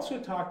so they also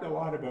talked a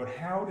lot about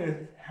how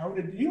to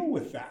deal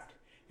with that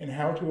and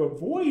how to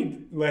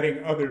avoid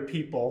letting other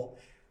people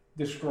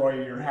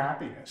destroy your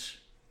happiness.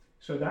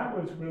 So that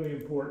was really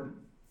important.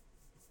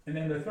 And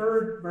then the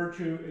third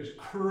virtue is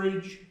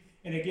courage.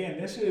 And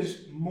again, this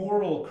is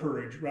moral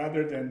courage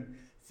rather than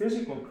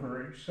physical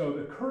courage. So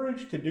the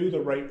courage to do the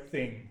right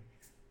thing,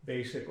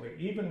 basically,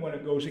 even when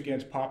it goes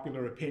against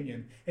popular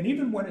opinion, and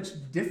even when it's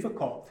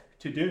difficult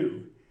to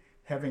do,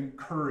 having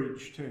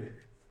courage to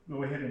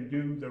go ahead and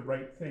do the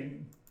right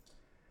thing.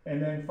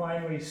 And then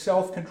finally,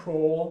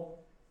 self-control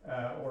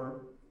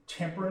or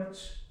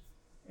temperance.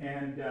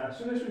 And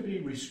so this would be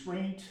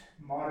restraint,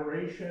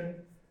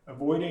 moderation,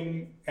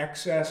 avoiding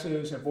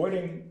excesses,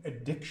 avoiding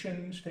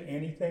addictions to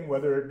anything,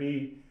 whether it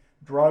be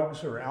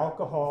drugs or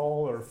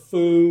alcohol or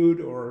food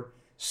or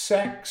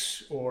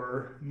sex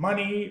or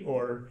money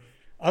or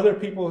other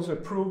people's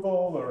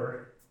approval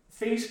or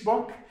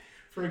Facebook,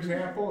 for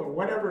example, or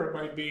whatever it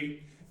might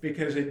be,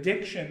 because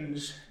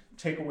addictions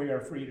take away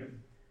our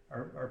freedom,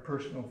 our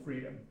personal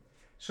freedom.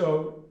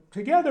 So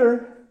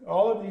together,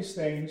 all of these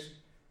things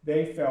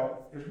they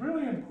felt is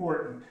really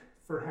important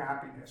for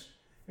happiness.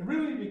 And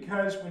really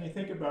because when you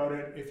think about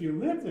it, if you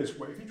live this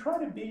way, if you try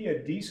to be a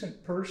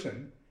decent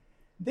person,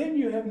 then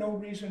you have no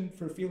reason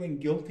for feeling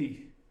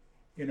guilty,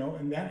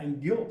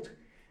 and guilt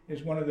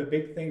is one of the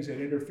big things that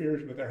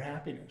interferes with our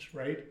happiness,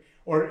 right?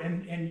 Other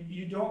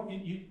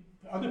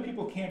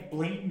people can't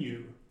blame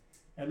you,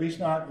 at least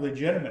not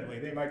legitimately.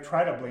 They might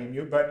try to blame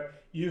you,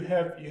 but you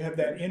have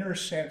that inner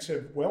sense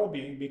of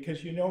well-being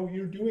because you know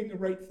you're doing the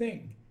right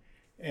thing.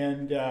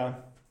 And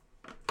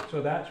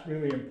so that's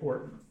really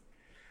important.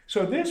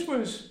 So this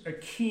was a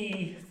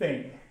key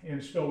thing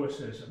in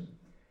Stoicism.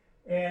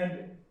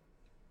 And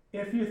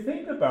if you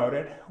think about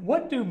it,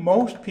 what do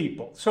most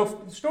people...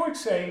 So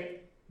Stoics say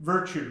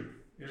virtue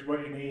is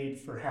what you need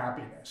for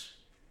happiness.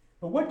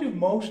 But what do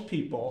most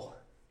people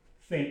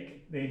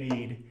think they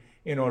need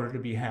in order to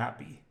be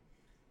happy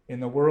in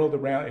the world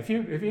around? If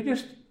you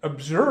just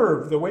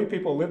observe the way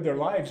people live their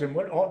lives and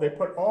they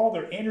put all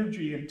their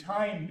energy and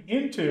time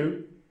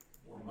into,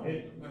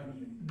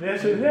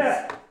 this is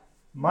it.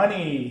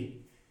 Money,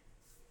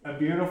 a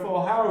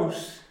beautiful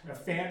house, a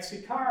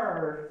fancy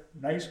car,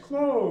 nice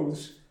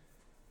clothes,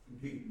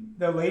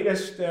 the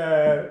latest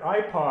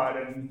iPod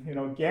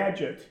and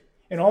gadget,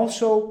 and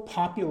also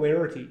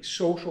popularity,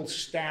 social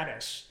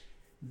status,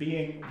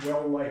 being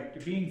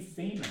well-liked, being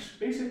famous,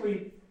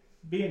 basically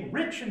being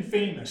rich and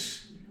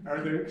famous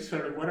are the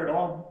sort of what it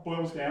all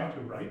boils down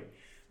to, right?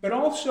 But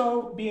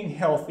also being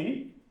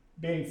healthy,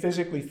 being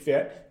physically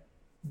fit,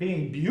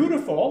 being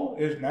beautiful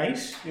is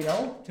nice,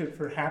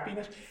 for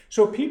happiness.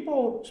 So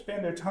people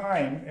spend their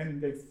time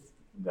and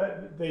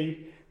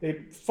they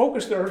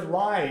focus their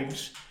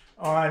lives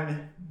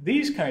on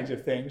these kinds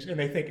of things, and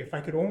they think, if I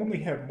could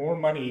only have more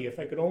money, if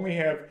I could only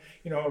have,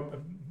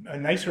 a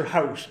nicer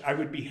house, I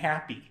would be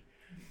happy.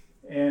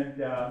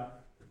 And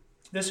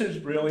this is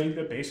really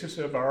the basis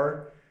of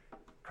our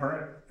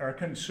our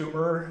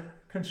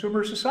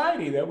consumer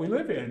society that we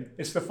live in.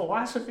 It's the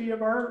philosophy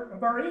of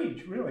our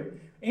age, really.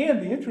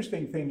 And the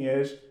interesting thing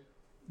is,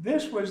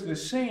 this was the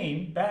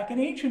same back in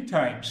ancient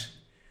times.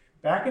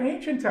 Back in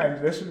ancient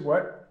times, this is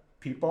what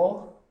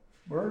people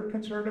were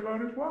concerned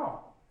about as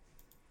well.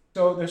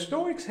 So the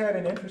Stoics had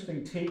an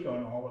interesting take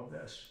on all of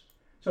this.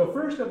 So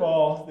first of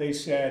all, they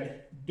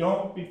said,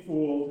 don't be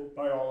fooled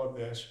by all of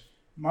this.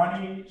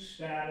 Money,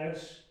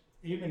 status,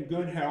 even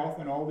good health,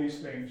 and all these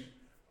things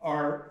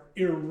are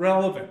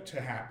irrelevant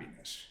to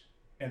happiness.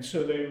 And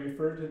so they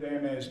refer to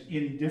them as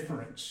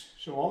indifference.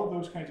 So all of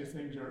those kinds of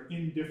things are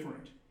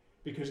indifferent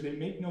because they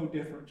make no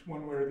difference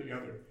one way or the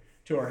other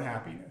to our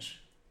happiness.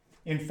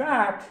 In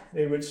fact,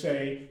 they would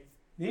say,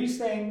 these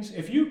things,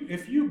 if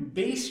you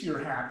base your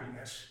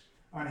happiness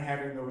on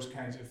having those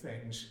kinds of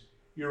things,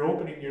 you're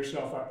opening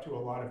yourself up to a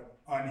lot of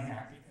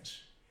unhappiness.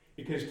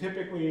 Because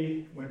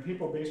typically, when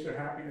people base their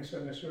happiness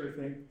on this sort of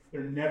thing,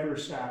 they're never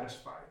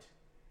satisfied.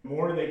 The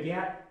more they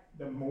get,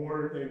 the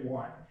more they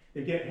want.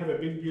 They have a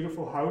big,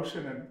 beautiful house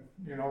and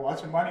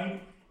lots of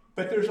money,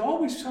 but there's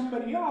always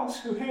somebody else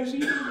who has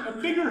even a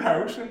bigger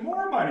house and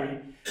more money,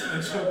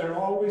 and so they're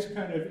always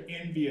kind of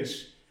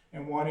envious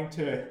and wanting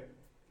to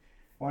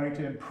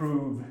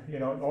improve.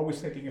 Always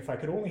thinking, if I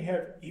could only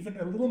have even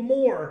a little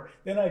more,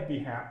 then I'd be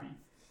happy.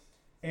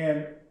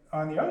 And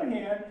on the other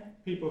hand,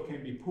 people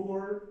can be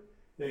poor.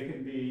 They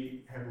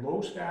can have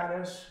low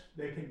status.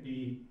 They can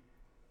be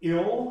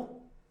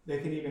ill. They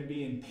can even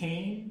be in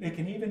pain. They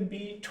can even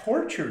be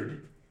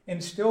tortured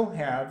and still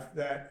have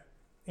that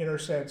inner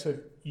sense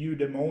of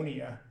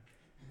eudaimonia,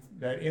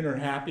 that inner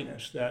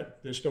happiness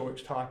that the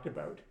Stoics talked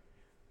about.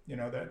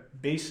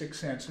 That basic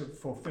sense of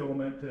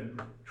fulfillment and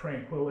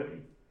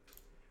tranquility.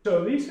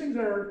 So these things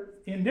are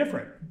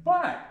indifferent.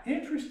 But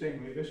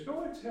interestingly, the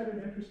Stoics had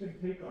an interesting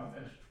take on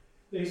this.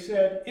 They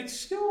said it's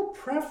still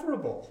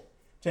preferable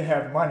to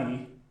have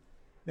money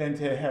than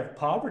to have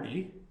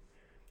poverty.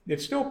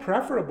 It's still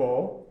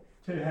preferable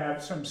to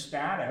have some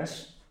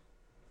status,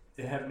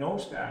 to have no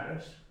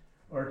status,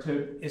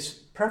 it's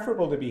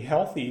preferable to be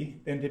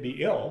healthy than to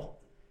be ill.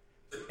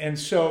 And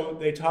so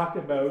they talked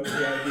about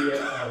the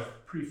idea of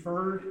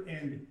preferred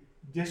and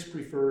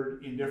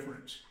dispreferred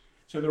indifference.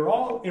 So they're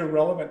all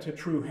irrelevant to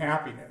true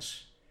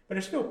happiness, but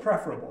it's still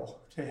preferable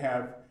to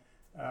have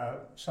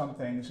some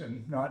things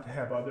and not to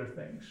have other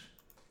things.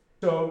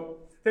 So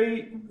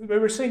they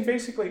were saying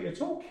basically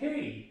it's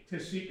okay to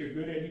seek a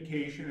good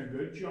education, a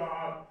good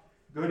job,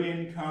 good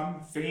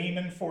income, fame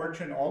and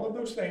fortune. All of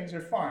those things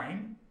are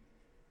fine.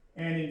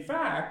 And in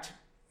fact,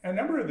 a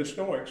number of the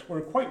Stoics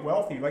were quite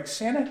wealthy. Like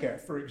Seneca,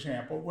 for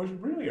example, was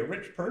really a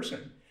rich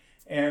person.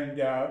 And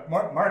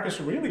Marcus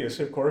Aurelius,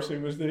 of course, he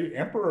was the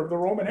emperor of the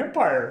Roman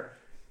Empire.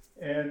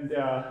 And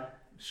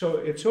so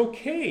it's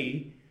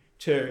okay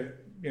to,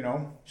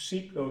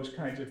 seek those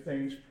kinds of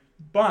things.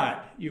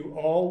 But you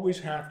always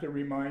have to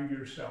remind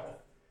yourself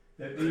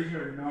that these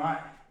are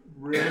not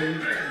really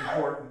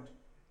important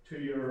to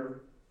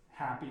your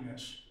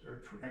happiness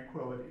or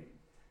tranquility.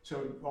 So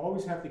you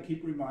always have to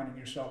keep reminding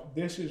yourself,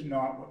 this is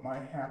not what my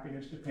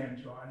happiness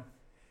depends on.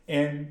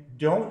 And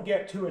don't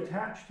get too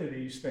attached to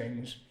these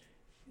things.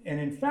 And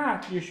in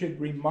fact, you should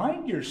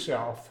remind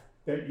yourself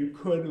that you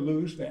could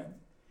lose them.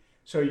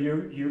 So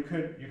you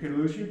could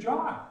lose your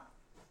job.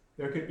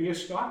 There could be a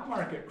stock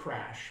market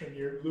crash and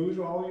you lose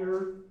all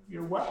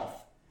your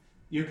wealth.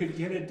 You could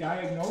get a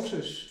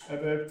diagnosis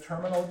of a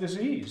terminal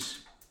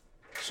disease.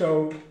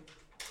 So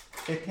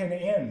it can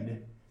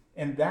end.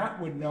 And that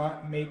would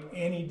not make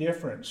any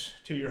difference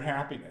to your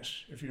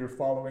happiness if you're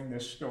following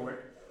this Stoic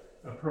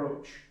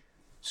approach.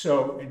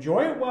 So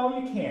enjoy it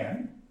while you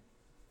can,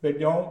 but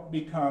don't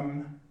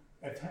become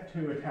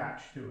too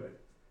attached to it.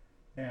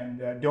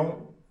 And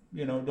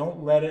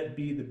don't let it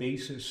be the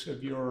basis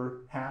of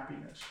your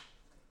happiness.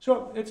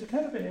 So it's a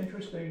kind of an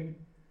interesting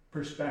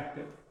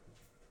perspective.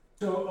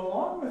 So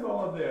along with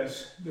all of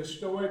this, the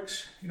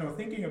Stoics,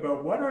 thinking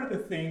about what are the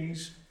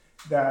things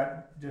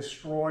that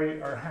destroy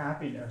our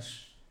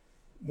happiness.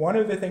 One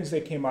of the things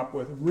they came up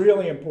with,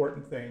 really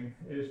important thing,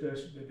 is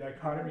the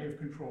dichotomy of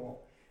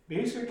control.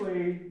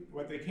 Basically,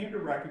 what they came to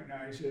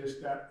recognize is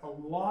that a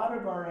lot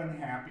of our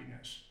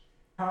unhappiness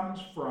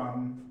comes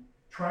from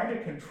trying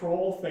to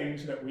control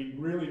things that we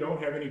really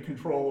don't have any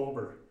control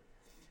over.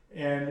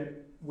 And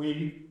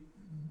we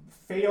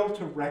fail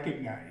to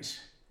recognize.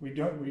 We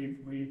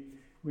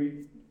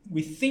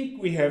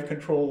think we have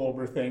control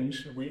over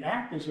things. We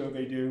act as though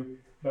they do,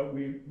 but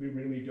we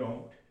really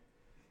don't.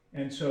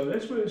 And so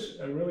this was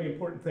a really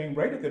important thing.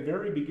 Right at the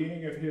very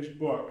beginning of his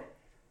book,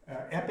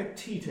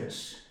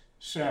 Epictetus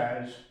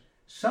says,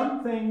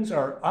 some things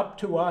are up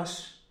to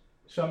us,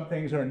 some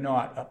things are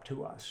not up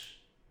to us.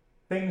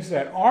 Things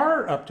that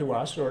are up to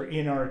us or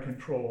in our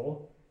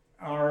control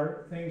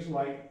are things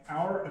like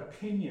our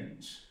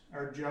opinions,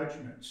 our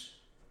judgments,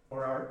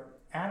 or our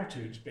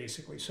attitudes,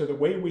 basically. So the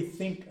way we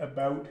think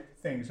about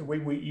things, the way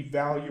we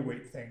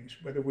evaluate things,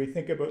 whether we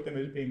think about them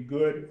as being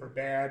good or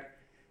bad,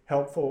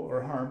 helpful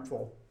or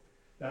harmful,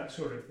 that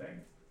sort of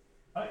thing.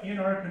 In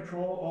our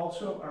control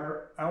also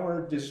are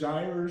our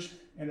desires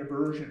and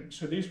aversions.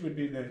 So these would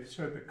be the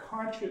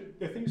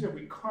things that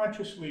we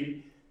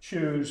consciously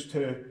choose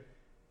to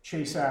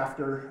chase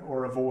after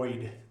or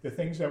avoid, the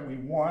things that we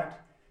want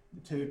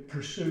to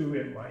pursue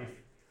in life,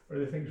 or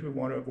the things we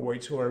want to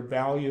avoid, so our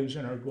values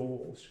and our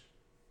goals.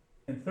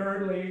 And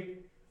thirdly,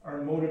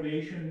 our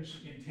motivations,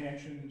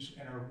 intentions,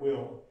 and our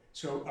will,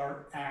 so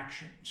our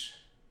actions.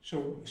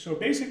 So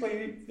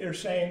basically, they're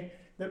saying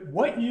that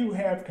what you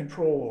have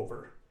control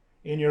over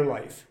in your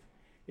life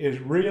is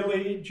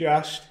really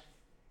just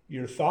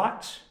your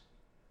thoughts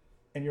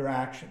and your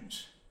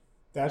actions.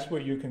 That's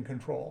what you can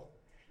control.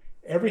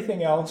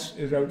 Everything else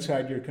is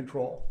outside your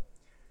control.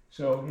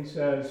 So he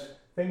says,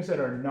 things that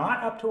are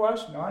not up to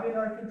us, not in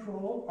our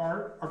control,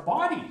 are our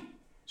body.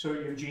 So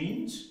your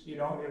genes, you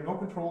have no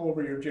control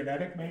over your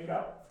genetic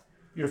makeup,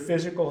 your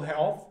physical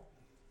health.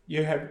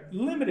 You have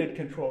limited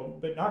control,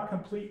 but not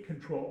complete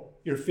control.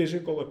 Your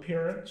physical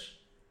appearance,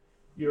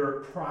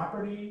 your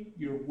property,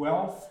 your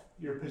wealth,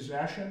 your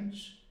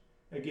possessions,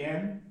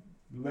 again,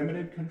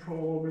 limited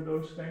control over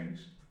those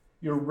things.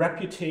 Your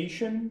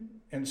reputation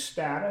and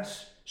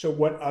status, so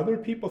what other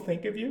people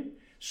think of you.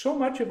 So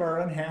much of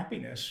our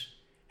unhappiness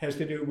has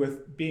to do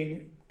with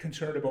being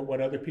concerned about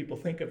what other people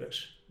think of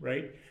us,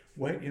 right?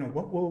 What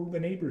will the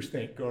neighbors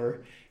think?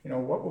 Or,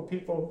 what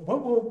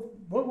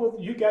will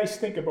you guys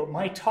think about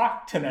my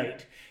talk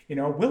tonight?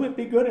 Will it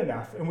be good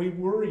enough? And we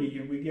worry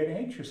and we get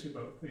anxious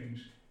about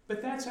things.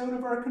 But that's out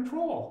of our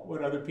control,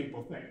 what other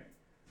people think.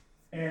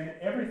 And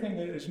everything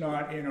that is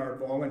not in our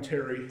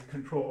voluntary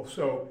control.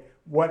 So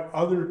what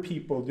other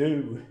people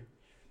do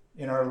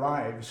in our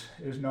lives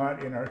is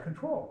not in our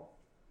control.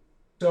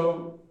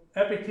 So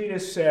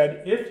Epictetus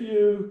said, if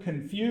you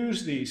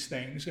confuse these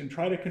things and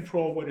try to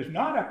control what is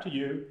not up to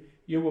you,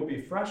 you will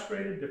be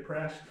frustrated,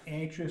 depressed,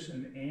 anxious,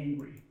 and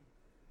angry.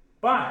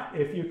 But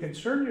if you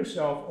concern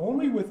yourself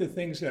only with the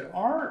things that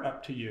are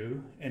up to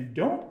you and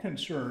don't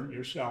concern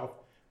yourself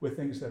with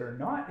things that are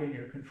not in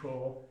your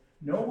control,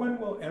 no one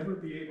will ever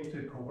be able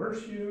to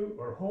coerce you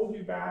or hold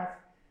you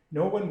back.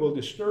 No one will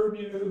disturb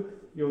you.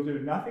 You'll do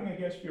nothing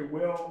against your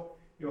will.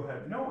 You'll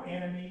have no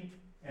enemy,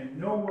 and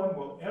no one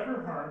will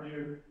ever harm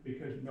you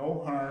because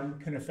no harm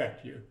can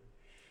affect you.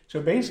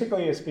 So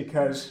basically it's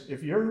because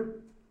if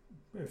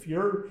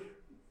you're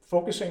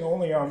focusing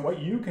only on what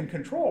you can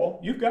control,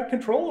 you've got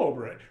control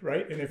over it,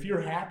 right? And if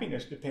your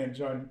happiness depends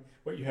on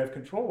what you have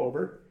control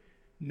over,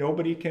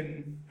 nobody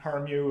can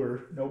harm you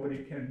or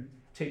nobody can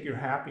take your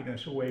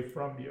happiness away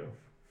from you.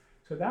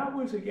 So that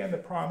was, again, the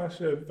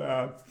promise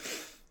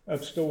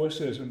of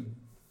Stoicism.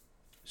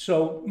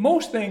 So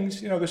most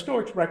things, the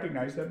Stoics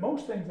recognize that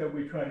most things that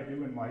we try to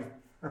do in life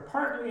are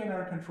partly in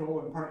our control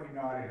and partly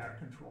not in our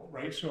control,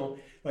 right? So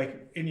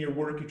like in your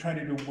work, you're trying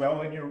to do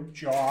well in your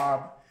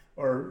job,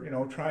 or,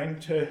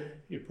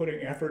 you're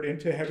putting effort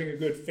into having a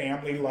good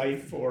family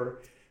life,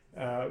 or,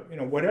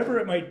 whatever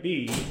it might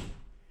be,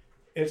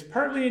 it's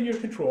partly in your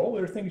control.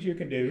 There are things you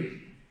can do,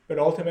 but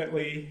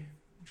ultimately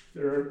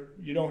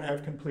you don't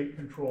have complete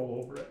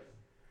control over it.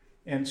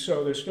 And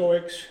so the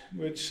Stoics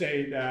would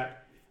say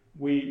that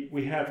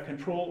we have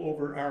control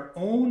over our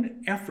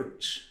own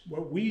efforts,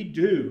 what we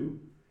do,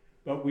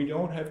 but we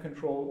don't have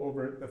control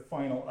over the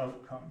final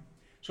outcome.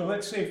 So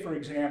let's say, for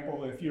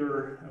example, if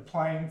you're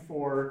applying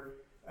for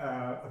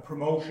a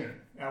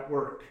promotion at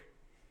work,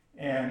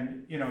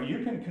 and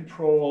you can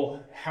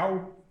control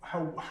how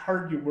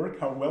hard you work,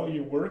 how well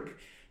you work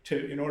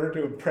in order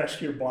to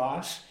impress your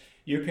boss.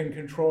 You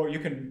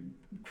can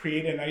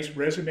create a nice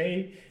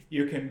resume,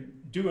 you can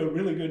do a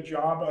really good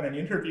job on an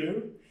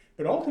interview,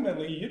 but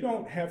ultimately you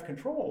don't have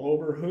control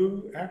over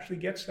who actually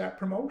gets that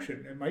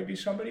promotion. It might be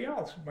somebody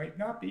else, it might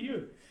not be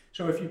you.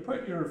 So if you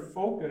put your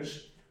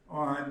focus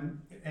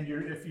on, and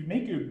if you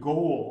make your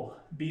goal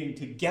being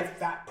to get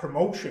that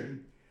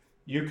promotion,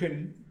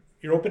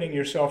 you're opening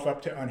yourself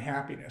up to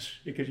unhappiness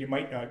because you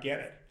might not get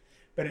it.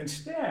 But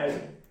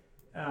instead,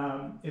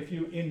 if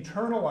you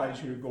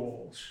internalize your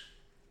goals,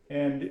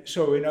 and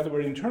so in other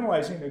words,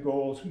 internalizing the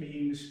goals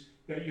means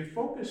that you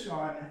focus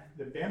on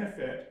the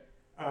benefit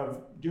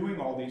of doing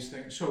all these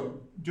things. So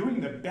doing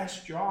the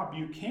best job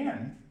you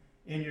can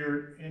in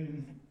your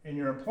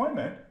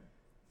employment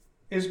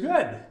is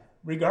good,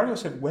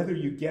 regardless of whether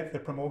you get the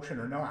promotion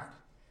or not.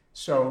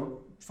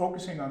 So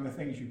focusing on the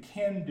things you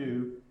can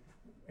do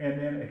and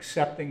then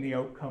accepting the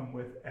outcome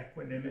with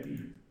equanimity.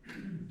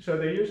 So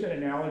they use an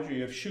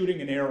analogy of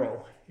shooting an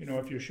arrow.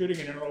 If you're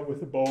shooting an arrow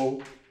with a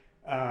bow,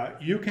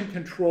 you can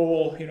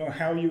control,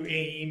 how you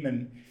aim,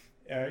 and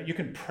you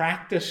can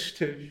practice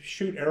to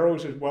shoot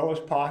arrows as well as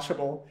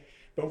possible.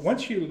 But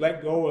once you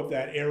let go of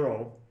that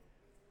arrow,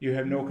 you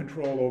have no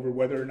control over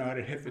whether or not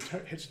it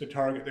hits the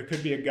target. There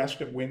could be a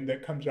gust of wind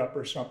that comes up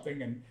or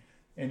something,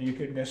 and you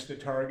could miss the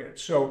target.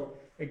 So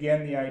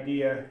again, the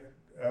idea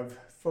of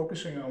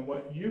focusing on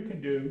what you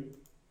can do,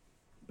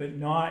 but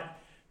not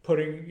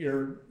putting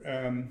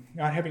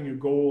not having your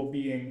goal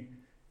being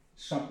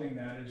something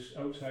that is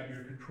outside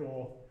your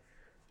control.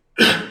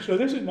 So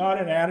this is not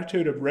an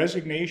attitude of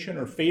resignation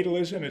or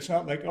fatalism. It's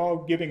not like,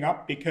 giving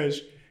up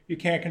because, you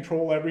can't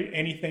control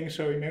anything,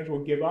 so you may as well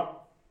give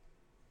up.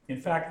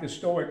 In fact, the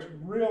Stoics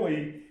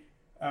really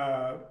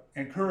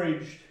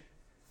encouraged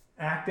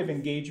active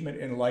engagement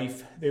in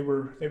life. They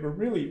were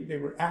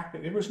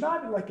active. It was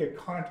not like a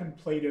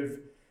contemplative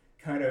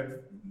kind of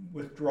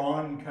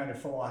withdrawn kind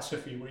of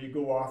philosophy where you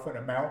go off on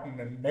a mountain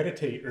and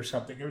meditate or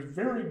something. It was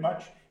very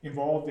much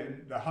involved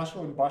in the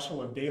hustle and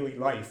bustle of daily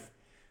life,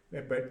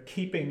 but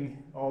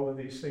keeping all of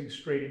these things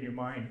straight in your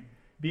mind,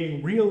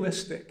 being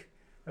realistic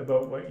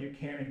about what you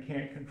can and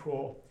can't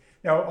control.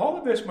 Now, all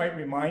of this might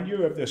remind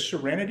you of the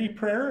Serenity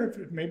Prayer,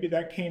 if maybe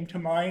that came to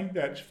mind,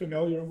 that's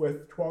familiar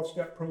with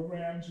 12-step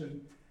programs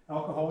and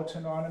Alcoholics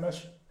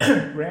Anonymous.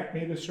 Grant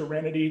me the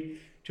serenity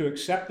to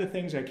accept the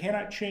things I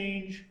cannot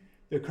change,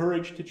 the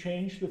courage to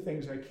change the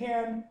things I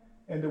can,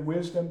 and the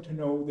wisdom to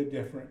know the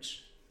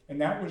difference.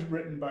 And that was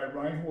written by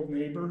Reinhold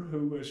Niebuhr,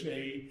 who was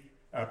a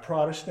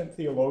Protestant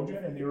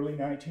theologian in the early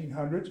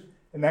 1900s,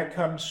 and that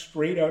comes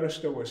straight out of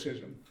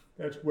Stoicism.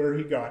 That's where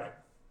he got it.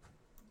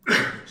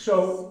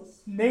 So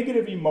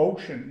negative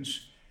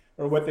emotions,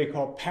 or what they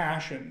call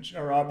passions,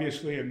 are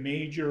obviously a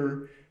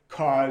major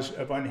cause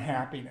of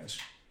unhappiness.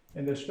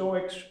 And the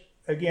Stoics,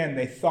 again,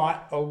 they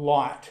thought a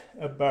lot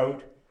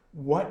about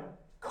what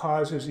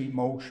causes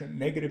emotion,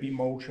 negative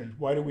emotions.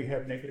 Why do we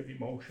have negative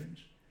emotions?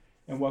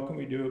 And what can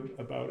we do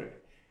about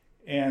it?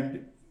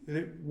 And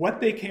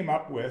what they came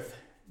up with,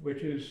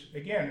 which is,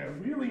 again, a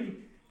really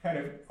kind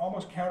of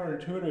almost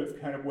counterintuitive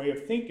kind of way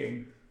of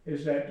thinking,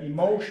 is that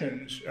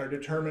emotions are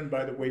determined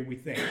by the way we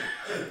think.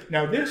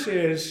 Now, this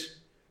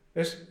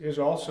is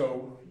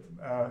also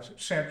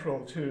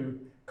central to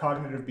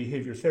cognitive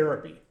behavior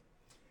therapy.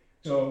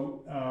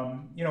 So,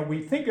 we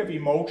think of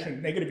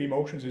negative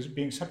emotions, as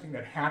being something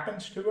that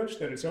happens to us,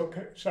 that is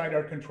outside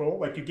our control.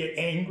 Like you get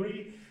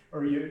angry,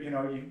 or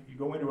you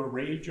go into a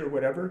rage or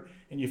whatever,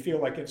 and you feel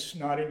like it's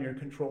not in your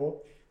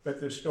control. But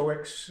the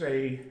Stoics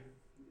say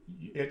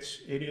it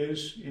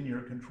is in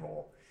your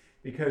control,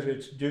 because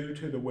it's due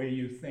to the way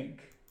you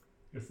think,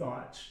 your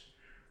thoughts.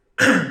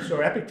 So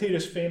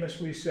Epictetus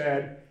famously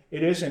said,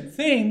 it isn't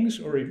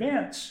things or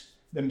events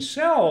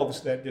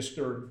themselves that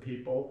disturb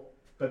people,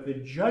 but the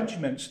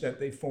judgments that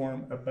they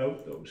form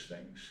about those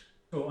things.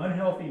 So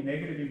unhealthy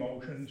negative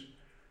emotions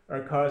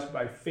are caused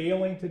by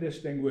failing to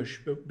distinguish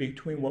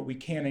between what we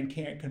can and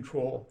can't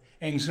control.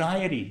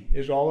 Anxiety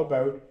is all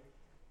about,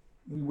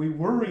 we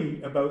worry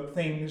about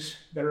things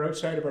that are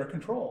outside of our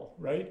control,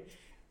 right?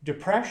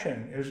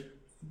 Depression is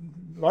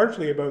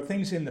largely about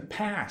things in the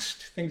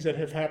past, things that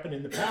have happened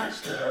in the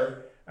past that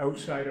are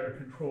outside our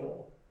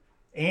control.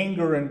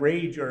 Anger and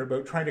rage are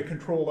about trying to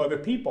control other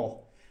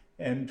people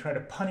and trying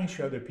to punish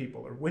other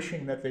people, or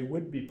wishing that they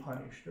would be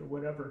punished, or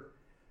whatever.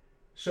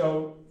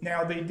 So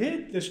now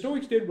the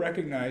Stoics did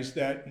recognize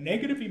that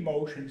negative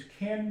emotions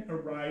can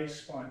arise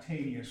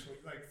spontaneously,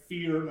 like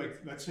fear. Like,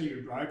 let's say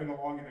you're driving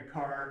along in a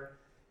car.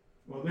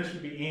 Well, this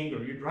would be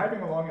anger. You're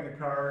driving along in a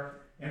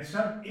car and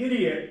some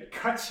idiot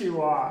cuts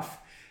you off,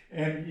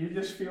 and you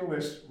just feel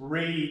this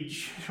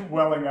rage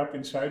welling up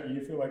inside you.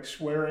 You feel like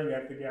swearing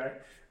at the guy.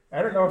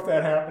 I don't know if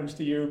that happens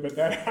to you, but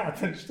that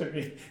happens to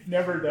me.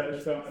 Never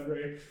does, though,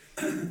 right?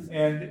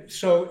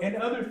 And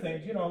other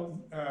things,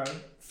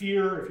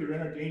 fear, if you're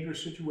in a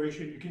dangerous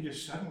situation, you can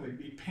just suddenly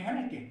be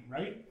panicking,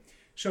 right?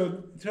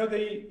 So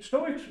the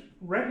Stoics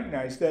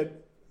recognize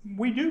that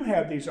we do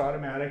have these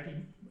automatic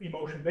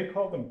emotions. They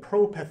call them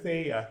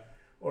propatheia,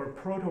 or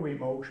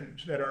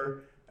proto-emotions, that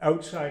are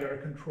outside our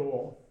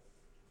control.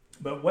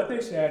 But what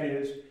they said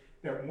is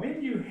that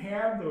when you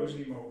have those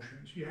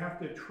emotions, you have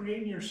to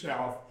train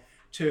yourself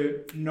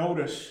to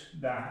notice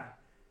that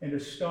and to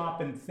stop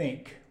and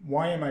think,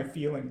 why am I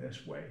feeling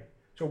this way?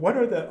 So what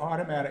are the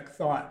automatic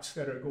thoughts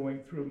that are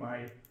going through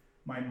my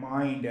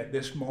mind at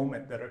this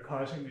moment that are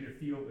causing me to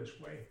feel this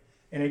way?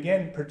 And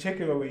again,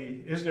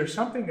 particularly, is there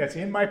something that's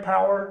in my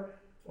power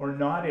or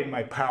not in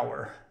my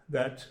power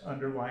that's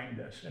underlying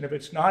this? And if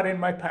it's not in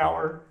my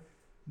power,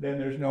 then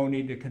there's no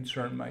need to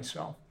concern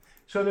myself.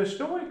 So the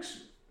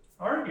Stoics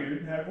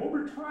argued that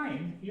over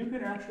time, you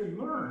can actually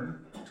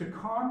learn to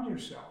calm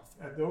yourself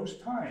at those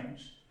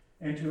times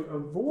and to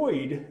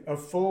avoid a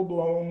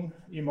full-blown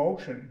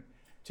emotion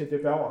to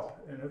develop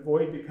and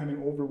avoid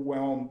becoming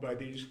overwhelmed by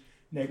these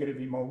negative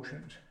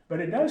emotions. But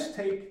it does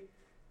take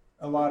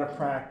a lot of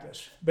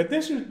practice. But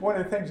this is one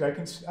of the things I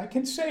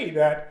can say,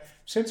 that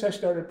since I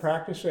started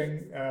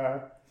practicing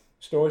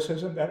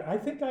Stoicism, that I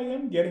think I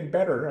am getting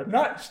better. I'm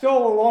not,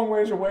 still a long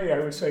ways away, I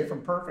would say,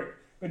 from perfect,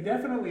 but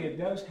definitely it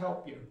does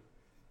help you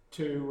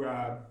to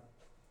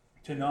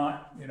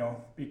not,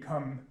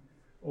 become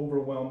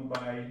overwhelmed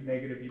by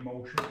negative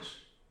emotions.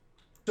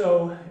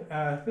 So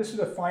this is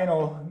the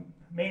final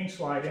main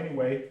slide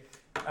anyway.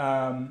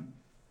 So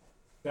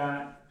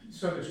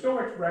the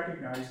Stoics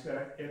recognize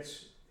that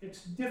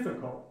it's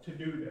difficult to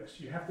do this.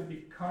 You have to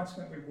be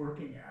constantly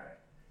working at it,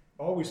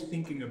 always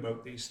thinking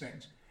about these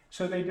things.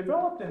 So they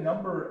developed a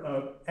number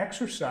of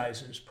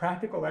exercises,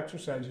 practical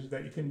exercises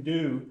that you can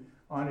do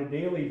on a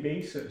daily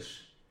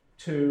basis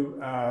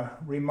to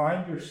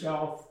remind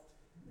yourself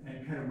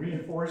and kind of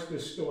reinforce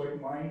this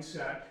Stoic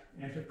mindset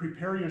and to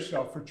prepare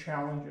yourself for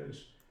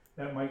challenges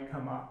that might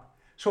come up.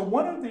 So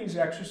one of these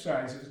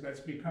exercises that's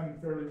become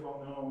fairly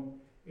well known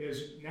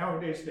is,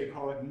 nowadays they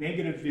call it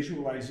negative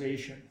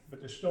visualization,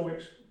 but the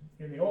Stoics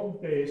in the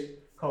old days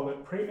called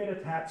it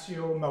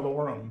premeditatio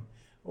malorum,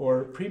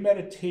 or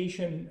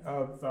premeditation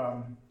of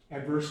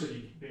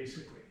adversity,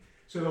 basically.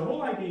 So the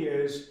whole idea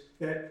is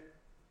that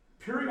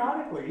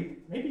periodically,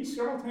 maybe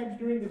several times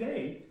during the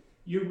day,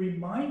 you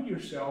remind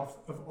yourself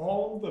of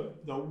all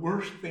the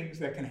worst things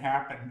that can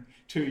happen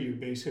to you,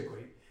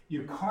 basically.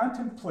 You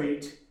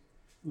contemplate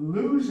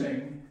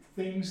losing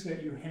things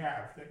that you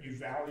have, that you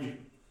value.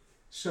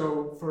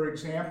 So, for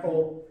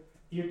example,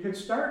 you could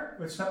start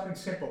with something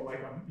simple, like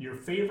your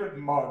favorite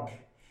mug.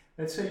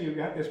 Let's say you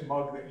got this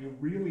mug that you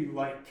really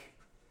like.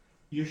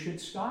 You should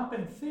stop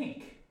and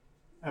think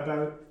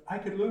about, I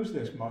could lose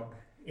this mug.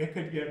 It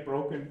could get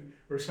broken,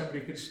 or somebody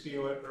could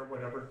steal it, or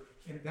whatever,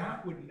 and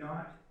that would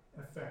not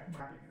affect my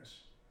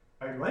happiness.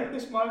 I like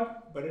this mug,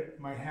 but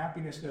my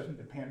happiness doesn't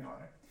depend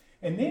on it.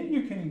 And then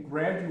you can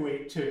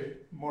graduate to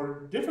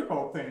more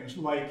difficult things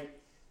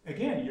like,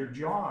 again, your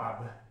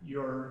job,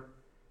 your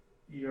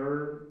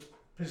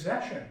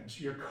possessions,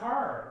 your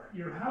car,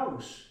 your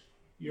house,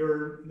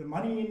 the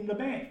money in the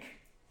bank.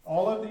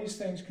 All of these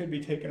things could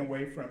be taken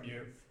away from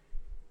you,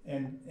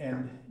 and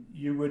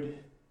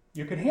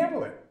you could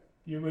handle it.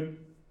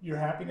 Your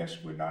happiness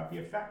would not be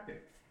affected.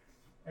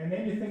 And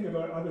then you think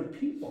about other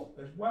people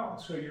as well.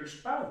 So your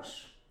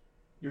spouse,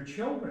 your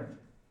children,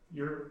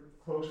 your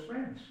close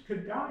friends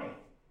could die.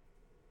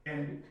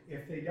 And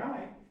if they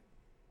die,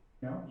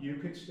 you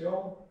could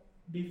still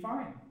be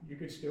fine. You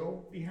could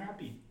still be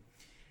happy.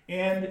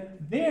 And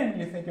then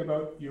you think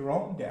about your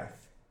own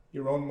death,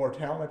 your own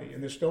mortality.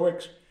 And the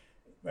Stoics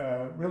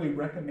really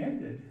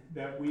recommended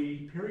that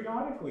we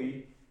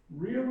periodically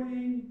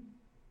really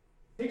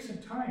take some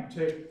time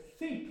to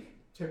think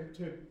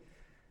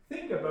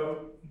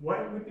about what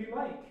it would be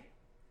like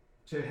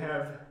to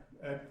have,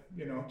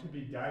 to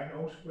be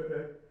diagnosed with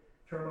a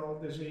terminal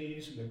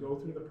disease and to go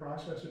through the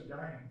process of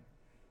dying.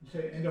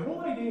 And the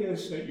whole idea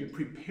is that you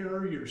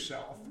prepare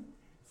yourself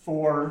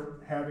for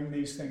having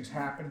these things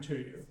happen to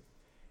you.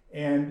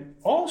 And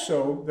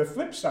also, the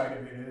flip side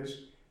of it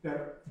is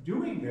that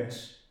doing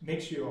this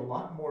makes you a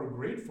lot more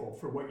grateful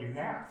for what you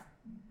have,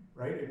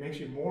 right? It makes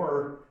you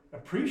more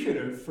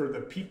appreciative for the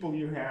people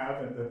you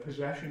have and the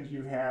possessions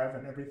you have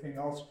and everything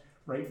else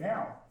right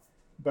now.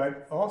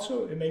 But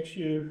also, it makes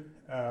you,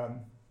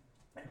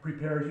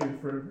 prepares you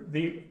for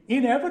the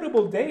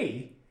inevitable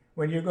day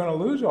when you're going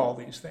to lose all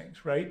these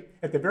things, right?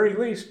 At the very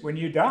least, when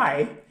you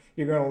die,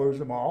 you're going to lose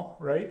them all,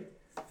 right?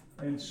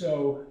 And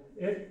so,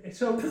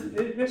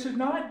 this is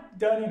not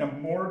done in a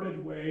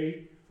morbid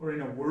way or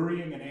in a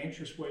worrying and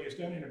anxious way. It's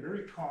done in a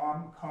very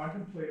calm,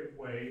 contemplative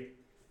way.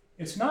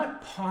 It's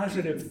not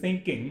positive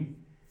thinking,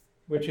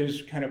 which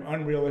is kind of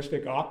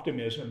unrealistic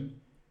optimism,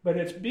 but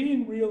it's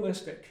being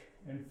realistic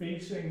and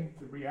facing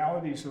the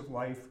realities of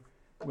life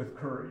with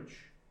courage.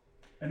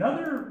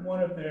 Another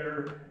one of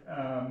their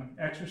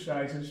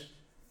exercises,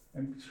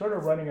 I'm sort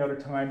of running out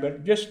of time,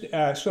 but just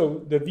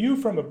so the view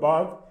from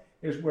above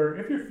is where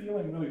if you're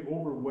feeling really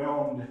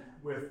overwhelmed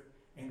with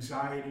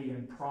anxiety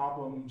and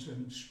problems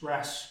and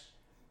stress,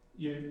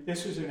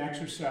 this is an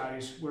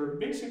exercise where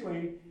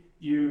basically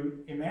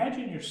you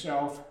imagine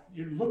yourself,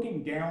 you're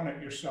looking down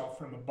at yourself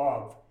from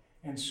above.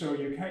 And so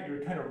you're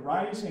kind of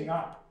rising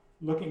up,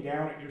 looking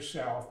down at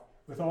yourself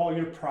with all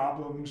your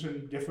problems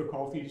and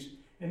difficulties.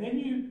 And then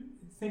you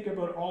think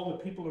about all the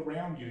people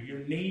around you, your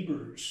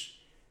neighbors,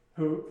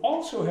 who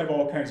also have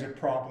all kinds of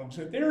problems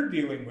that they're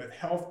dealing with,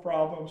 health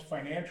problems,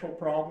 financial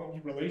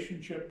problems,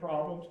 relationship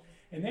problems.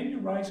 And then you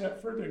rise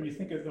up further and you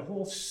think of the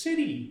whole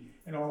city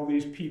and all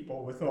these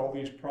people with all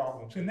these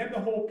problems. And then the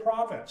whole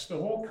province, the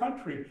whole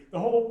country, the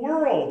whole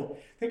world.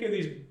 Think of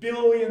these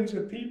billions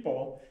of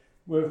people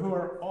who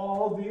are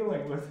all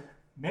dealing with,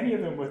 many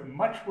of them with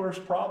much worse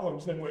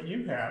problems than what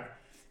you have.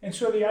 And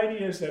so the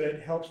idea is that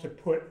it helps to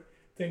put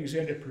things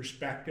into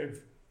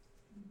perspective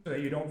so that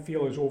you don't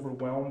feel as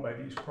overwhelmed by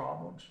these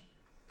problems.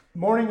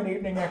 Morning and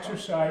evening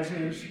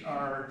exercises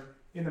are,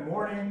 in the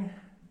morning,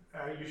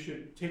 you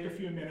should take a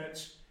few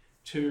minutes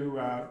to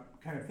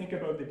kind of think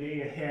about the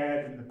day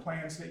ahead and the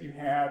plans that you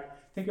have.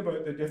 Think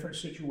about the different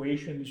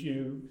situations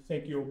you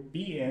think you'll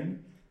be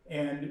in,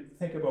 and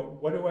think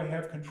about, what do I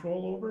have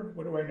control over?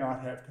 What do I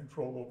not have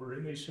control over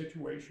in these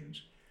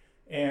situations?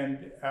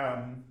 And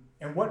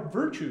what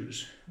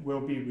virtues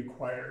will be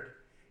required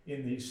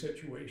in these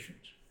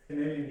situations?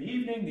 And then in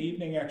the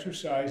evening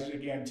exercises,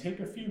 again, take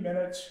a few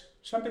minutes,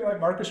 something like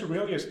Marcus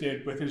Aurelius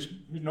did with his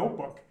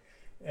notebook,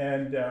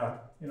 and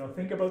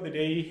think about the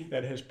day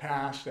that has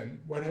passed and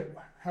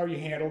how you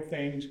handled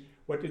things,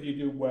 what did you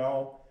do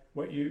well,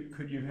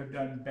 could you have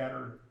done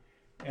better.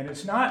 And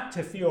it's not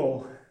to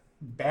feel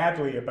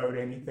badly about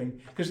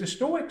anything, because the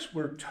Stoics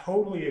were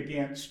totally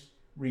against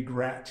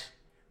regret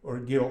or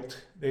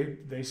guilt.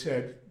 They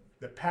said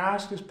the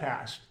past is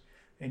past,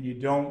 and you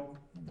don't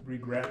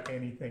regret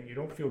anything. You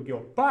don't feel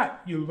guilt,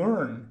 but you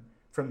learn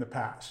from the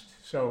past.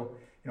 So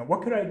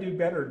what could I do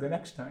better the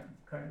next time,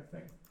 kind of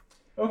thing.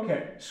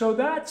 Okay, so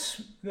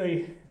that's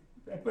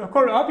of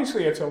course,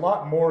 obviously it's a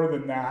lot more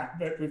than that,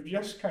 but we've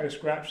just kind of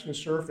scratched the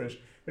surface.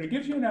 But it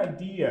gives you an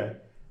idea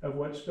of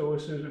what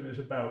Stoicism is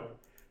about.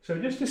 So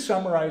just to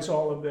summarize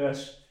all of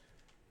this,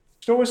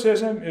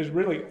 Stoicism is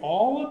really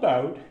all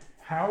about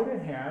how to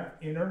have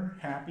inner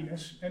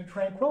happiness and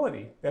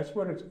tranquility. That's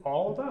what it's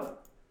all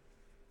about.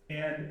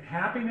 And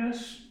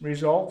happiness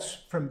results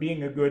from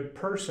being a good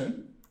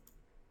person.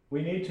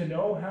 We need to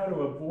know how to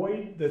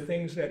avoid the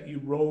things that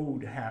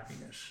erode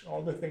happiness,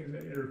 all the things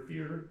that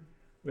interfere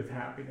with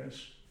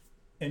happiness.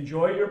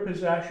 Enjoy your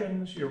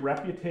possessions, your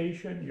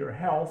reputation, your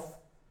health,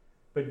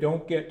 but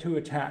don't get too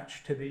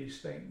attached to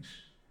these things.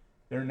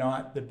 They're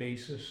not the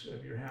basis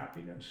of your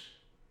happiness.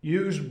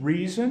 Use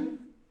reason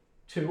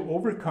to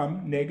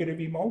overcome negative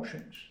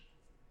emotions.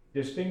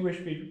 Distinguish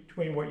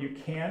between what you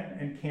can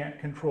and can't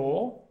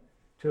control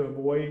to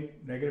avoid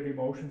negative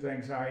emotions,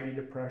 anxiety,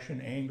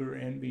 depression, anger,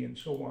 envy, and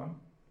so on.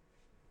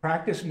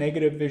 Practice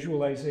negative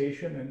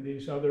visualization and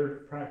these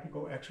other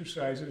practical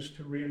exercises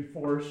to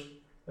reinforce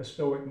a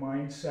Stoic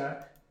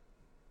mindset.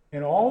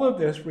 And all of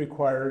this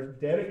requires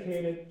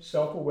dedicated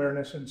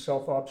self-awareness and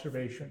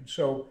self-observation.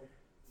 So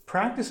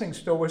practicing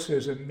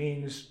Stoicism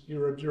means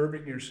you're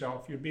observing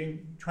yourself. You're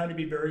trying to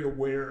be very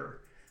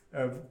aware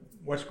of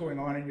what's going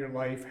on in your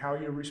life, how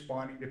you're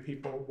responding to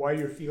people, why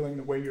you're feeling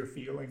the way you're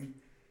feeling,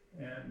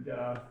 and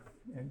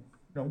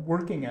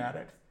working at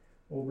it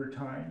over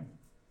time.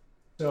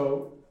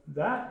 So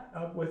that,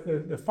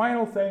 with the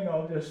final thing,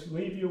 I'll just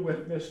leave you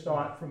with this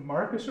thought from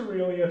Marcus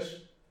Aurelius.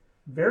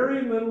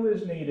 Very little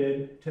is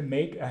needed to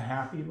make a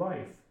happy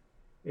life.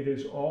 It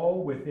is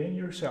all within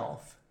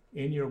yourself,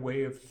 in your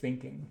way of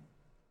thinking.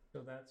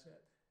 So that's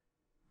it.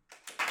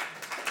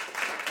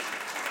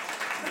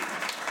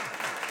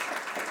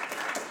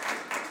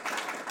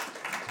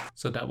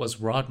 So that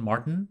was Rod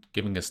Martin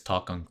giving his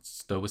talk on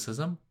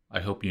Stoicism.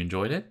 I hope you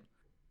enjoyed it.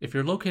 If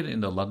you're located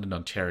in the London,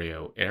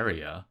 Ontario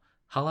area,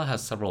 Hala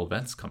has several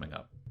events coming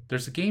up.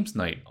 There's a games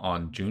night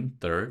on June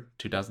 3rd,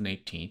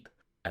 2018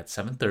 at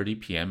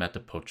 7:30 p.m. at the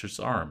Poacher's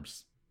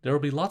Arms. There will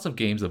be lots of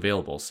games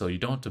available, so you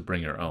don't have to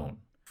bring your own.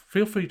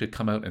 Feel free to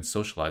come out and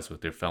socialize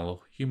with your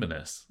fellow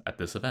humanists at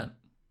this event.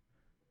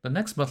 The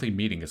next monthly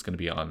meeting is going to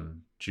be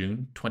on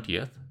June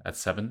 20th at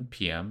 7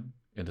 p.m.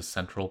 in the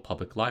Central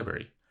Public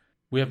Library.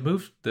 We have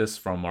moved this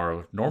from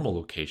our normal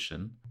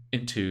location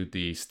into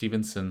the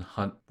Stevenson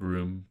Hunt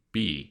Room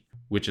B,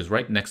 which is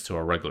right next to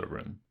our regular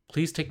room.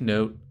 Please take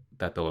note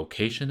that the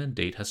location and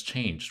date has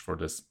changed for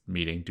this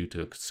meeting due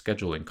to a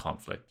scheduling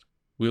conflict.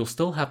 We will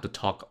still have the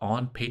talk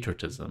on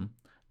patriotism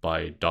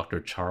by Dr.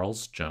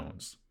 Charles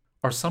Jones.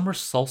 Our summer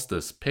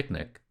solstice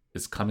picnic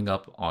is coming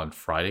up on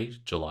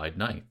Friday, July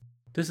 9th.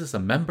 This is a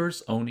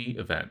members-only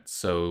event,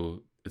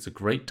 so it's a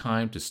great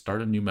time to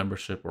start a new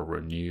membership or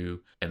renew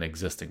an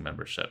existing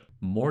membership.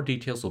 More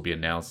details will be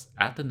announced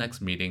at the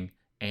next meeting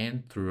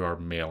and through our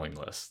mailing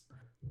list.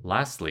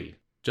 Lastly,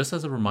 just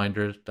as a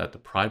reminder that the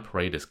Pride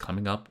Parade is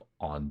coming up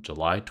on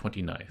July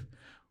 29th.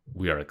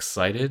 We are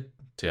excited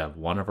to have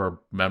one of our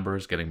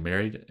members getting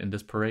married in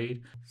this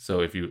parade. So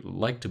if you'd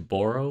like to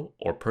borrow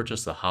or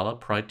purchase a Hala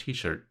Pride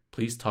t-shirt,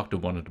 please talk to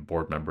one of the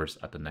board members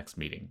at the next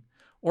meeting,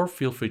 or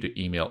feel free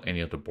to email any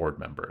of the board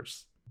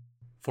members.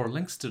 For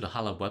links to the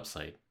Hala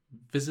website,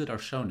 visit our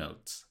show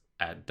notes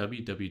at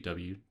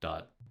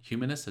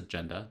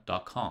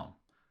www.humanistagenda.com.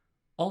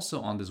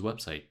 Also on this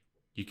website,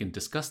 you can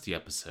discuss the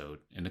episode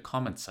in the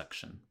comments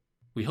section.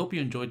 We hope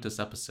you enjoyed this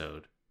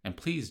episode, and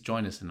please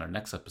join us in our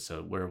next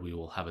episode where we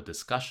will have a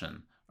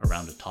discussion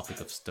around the topic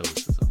of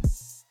Stoicism.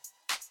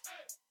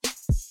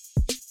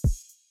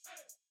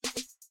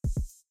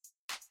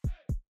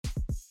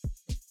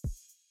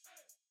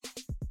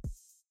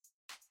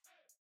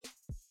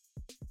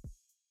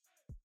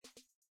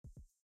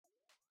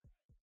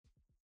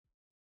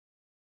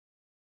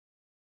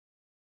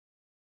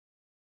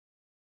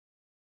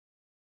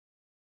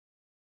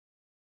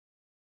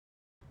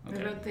 What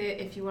about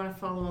if you want to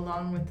follow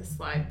along with the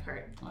slide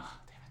part? Oh,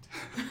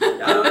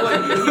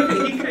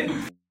 damn it. He could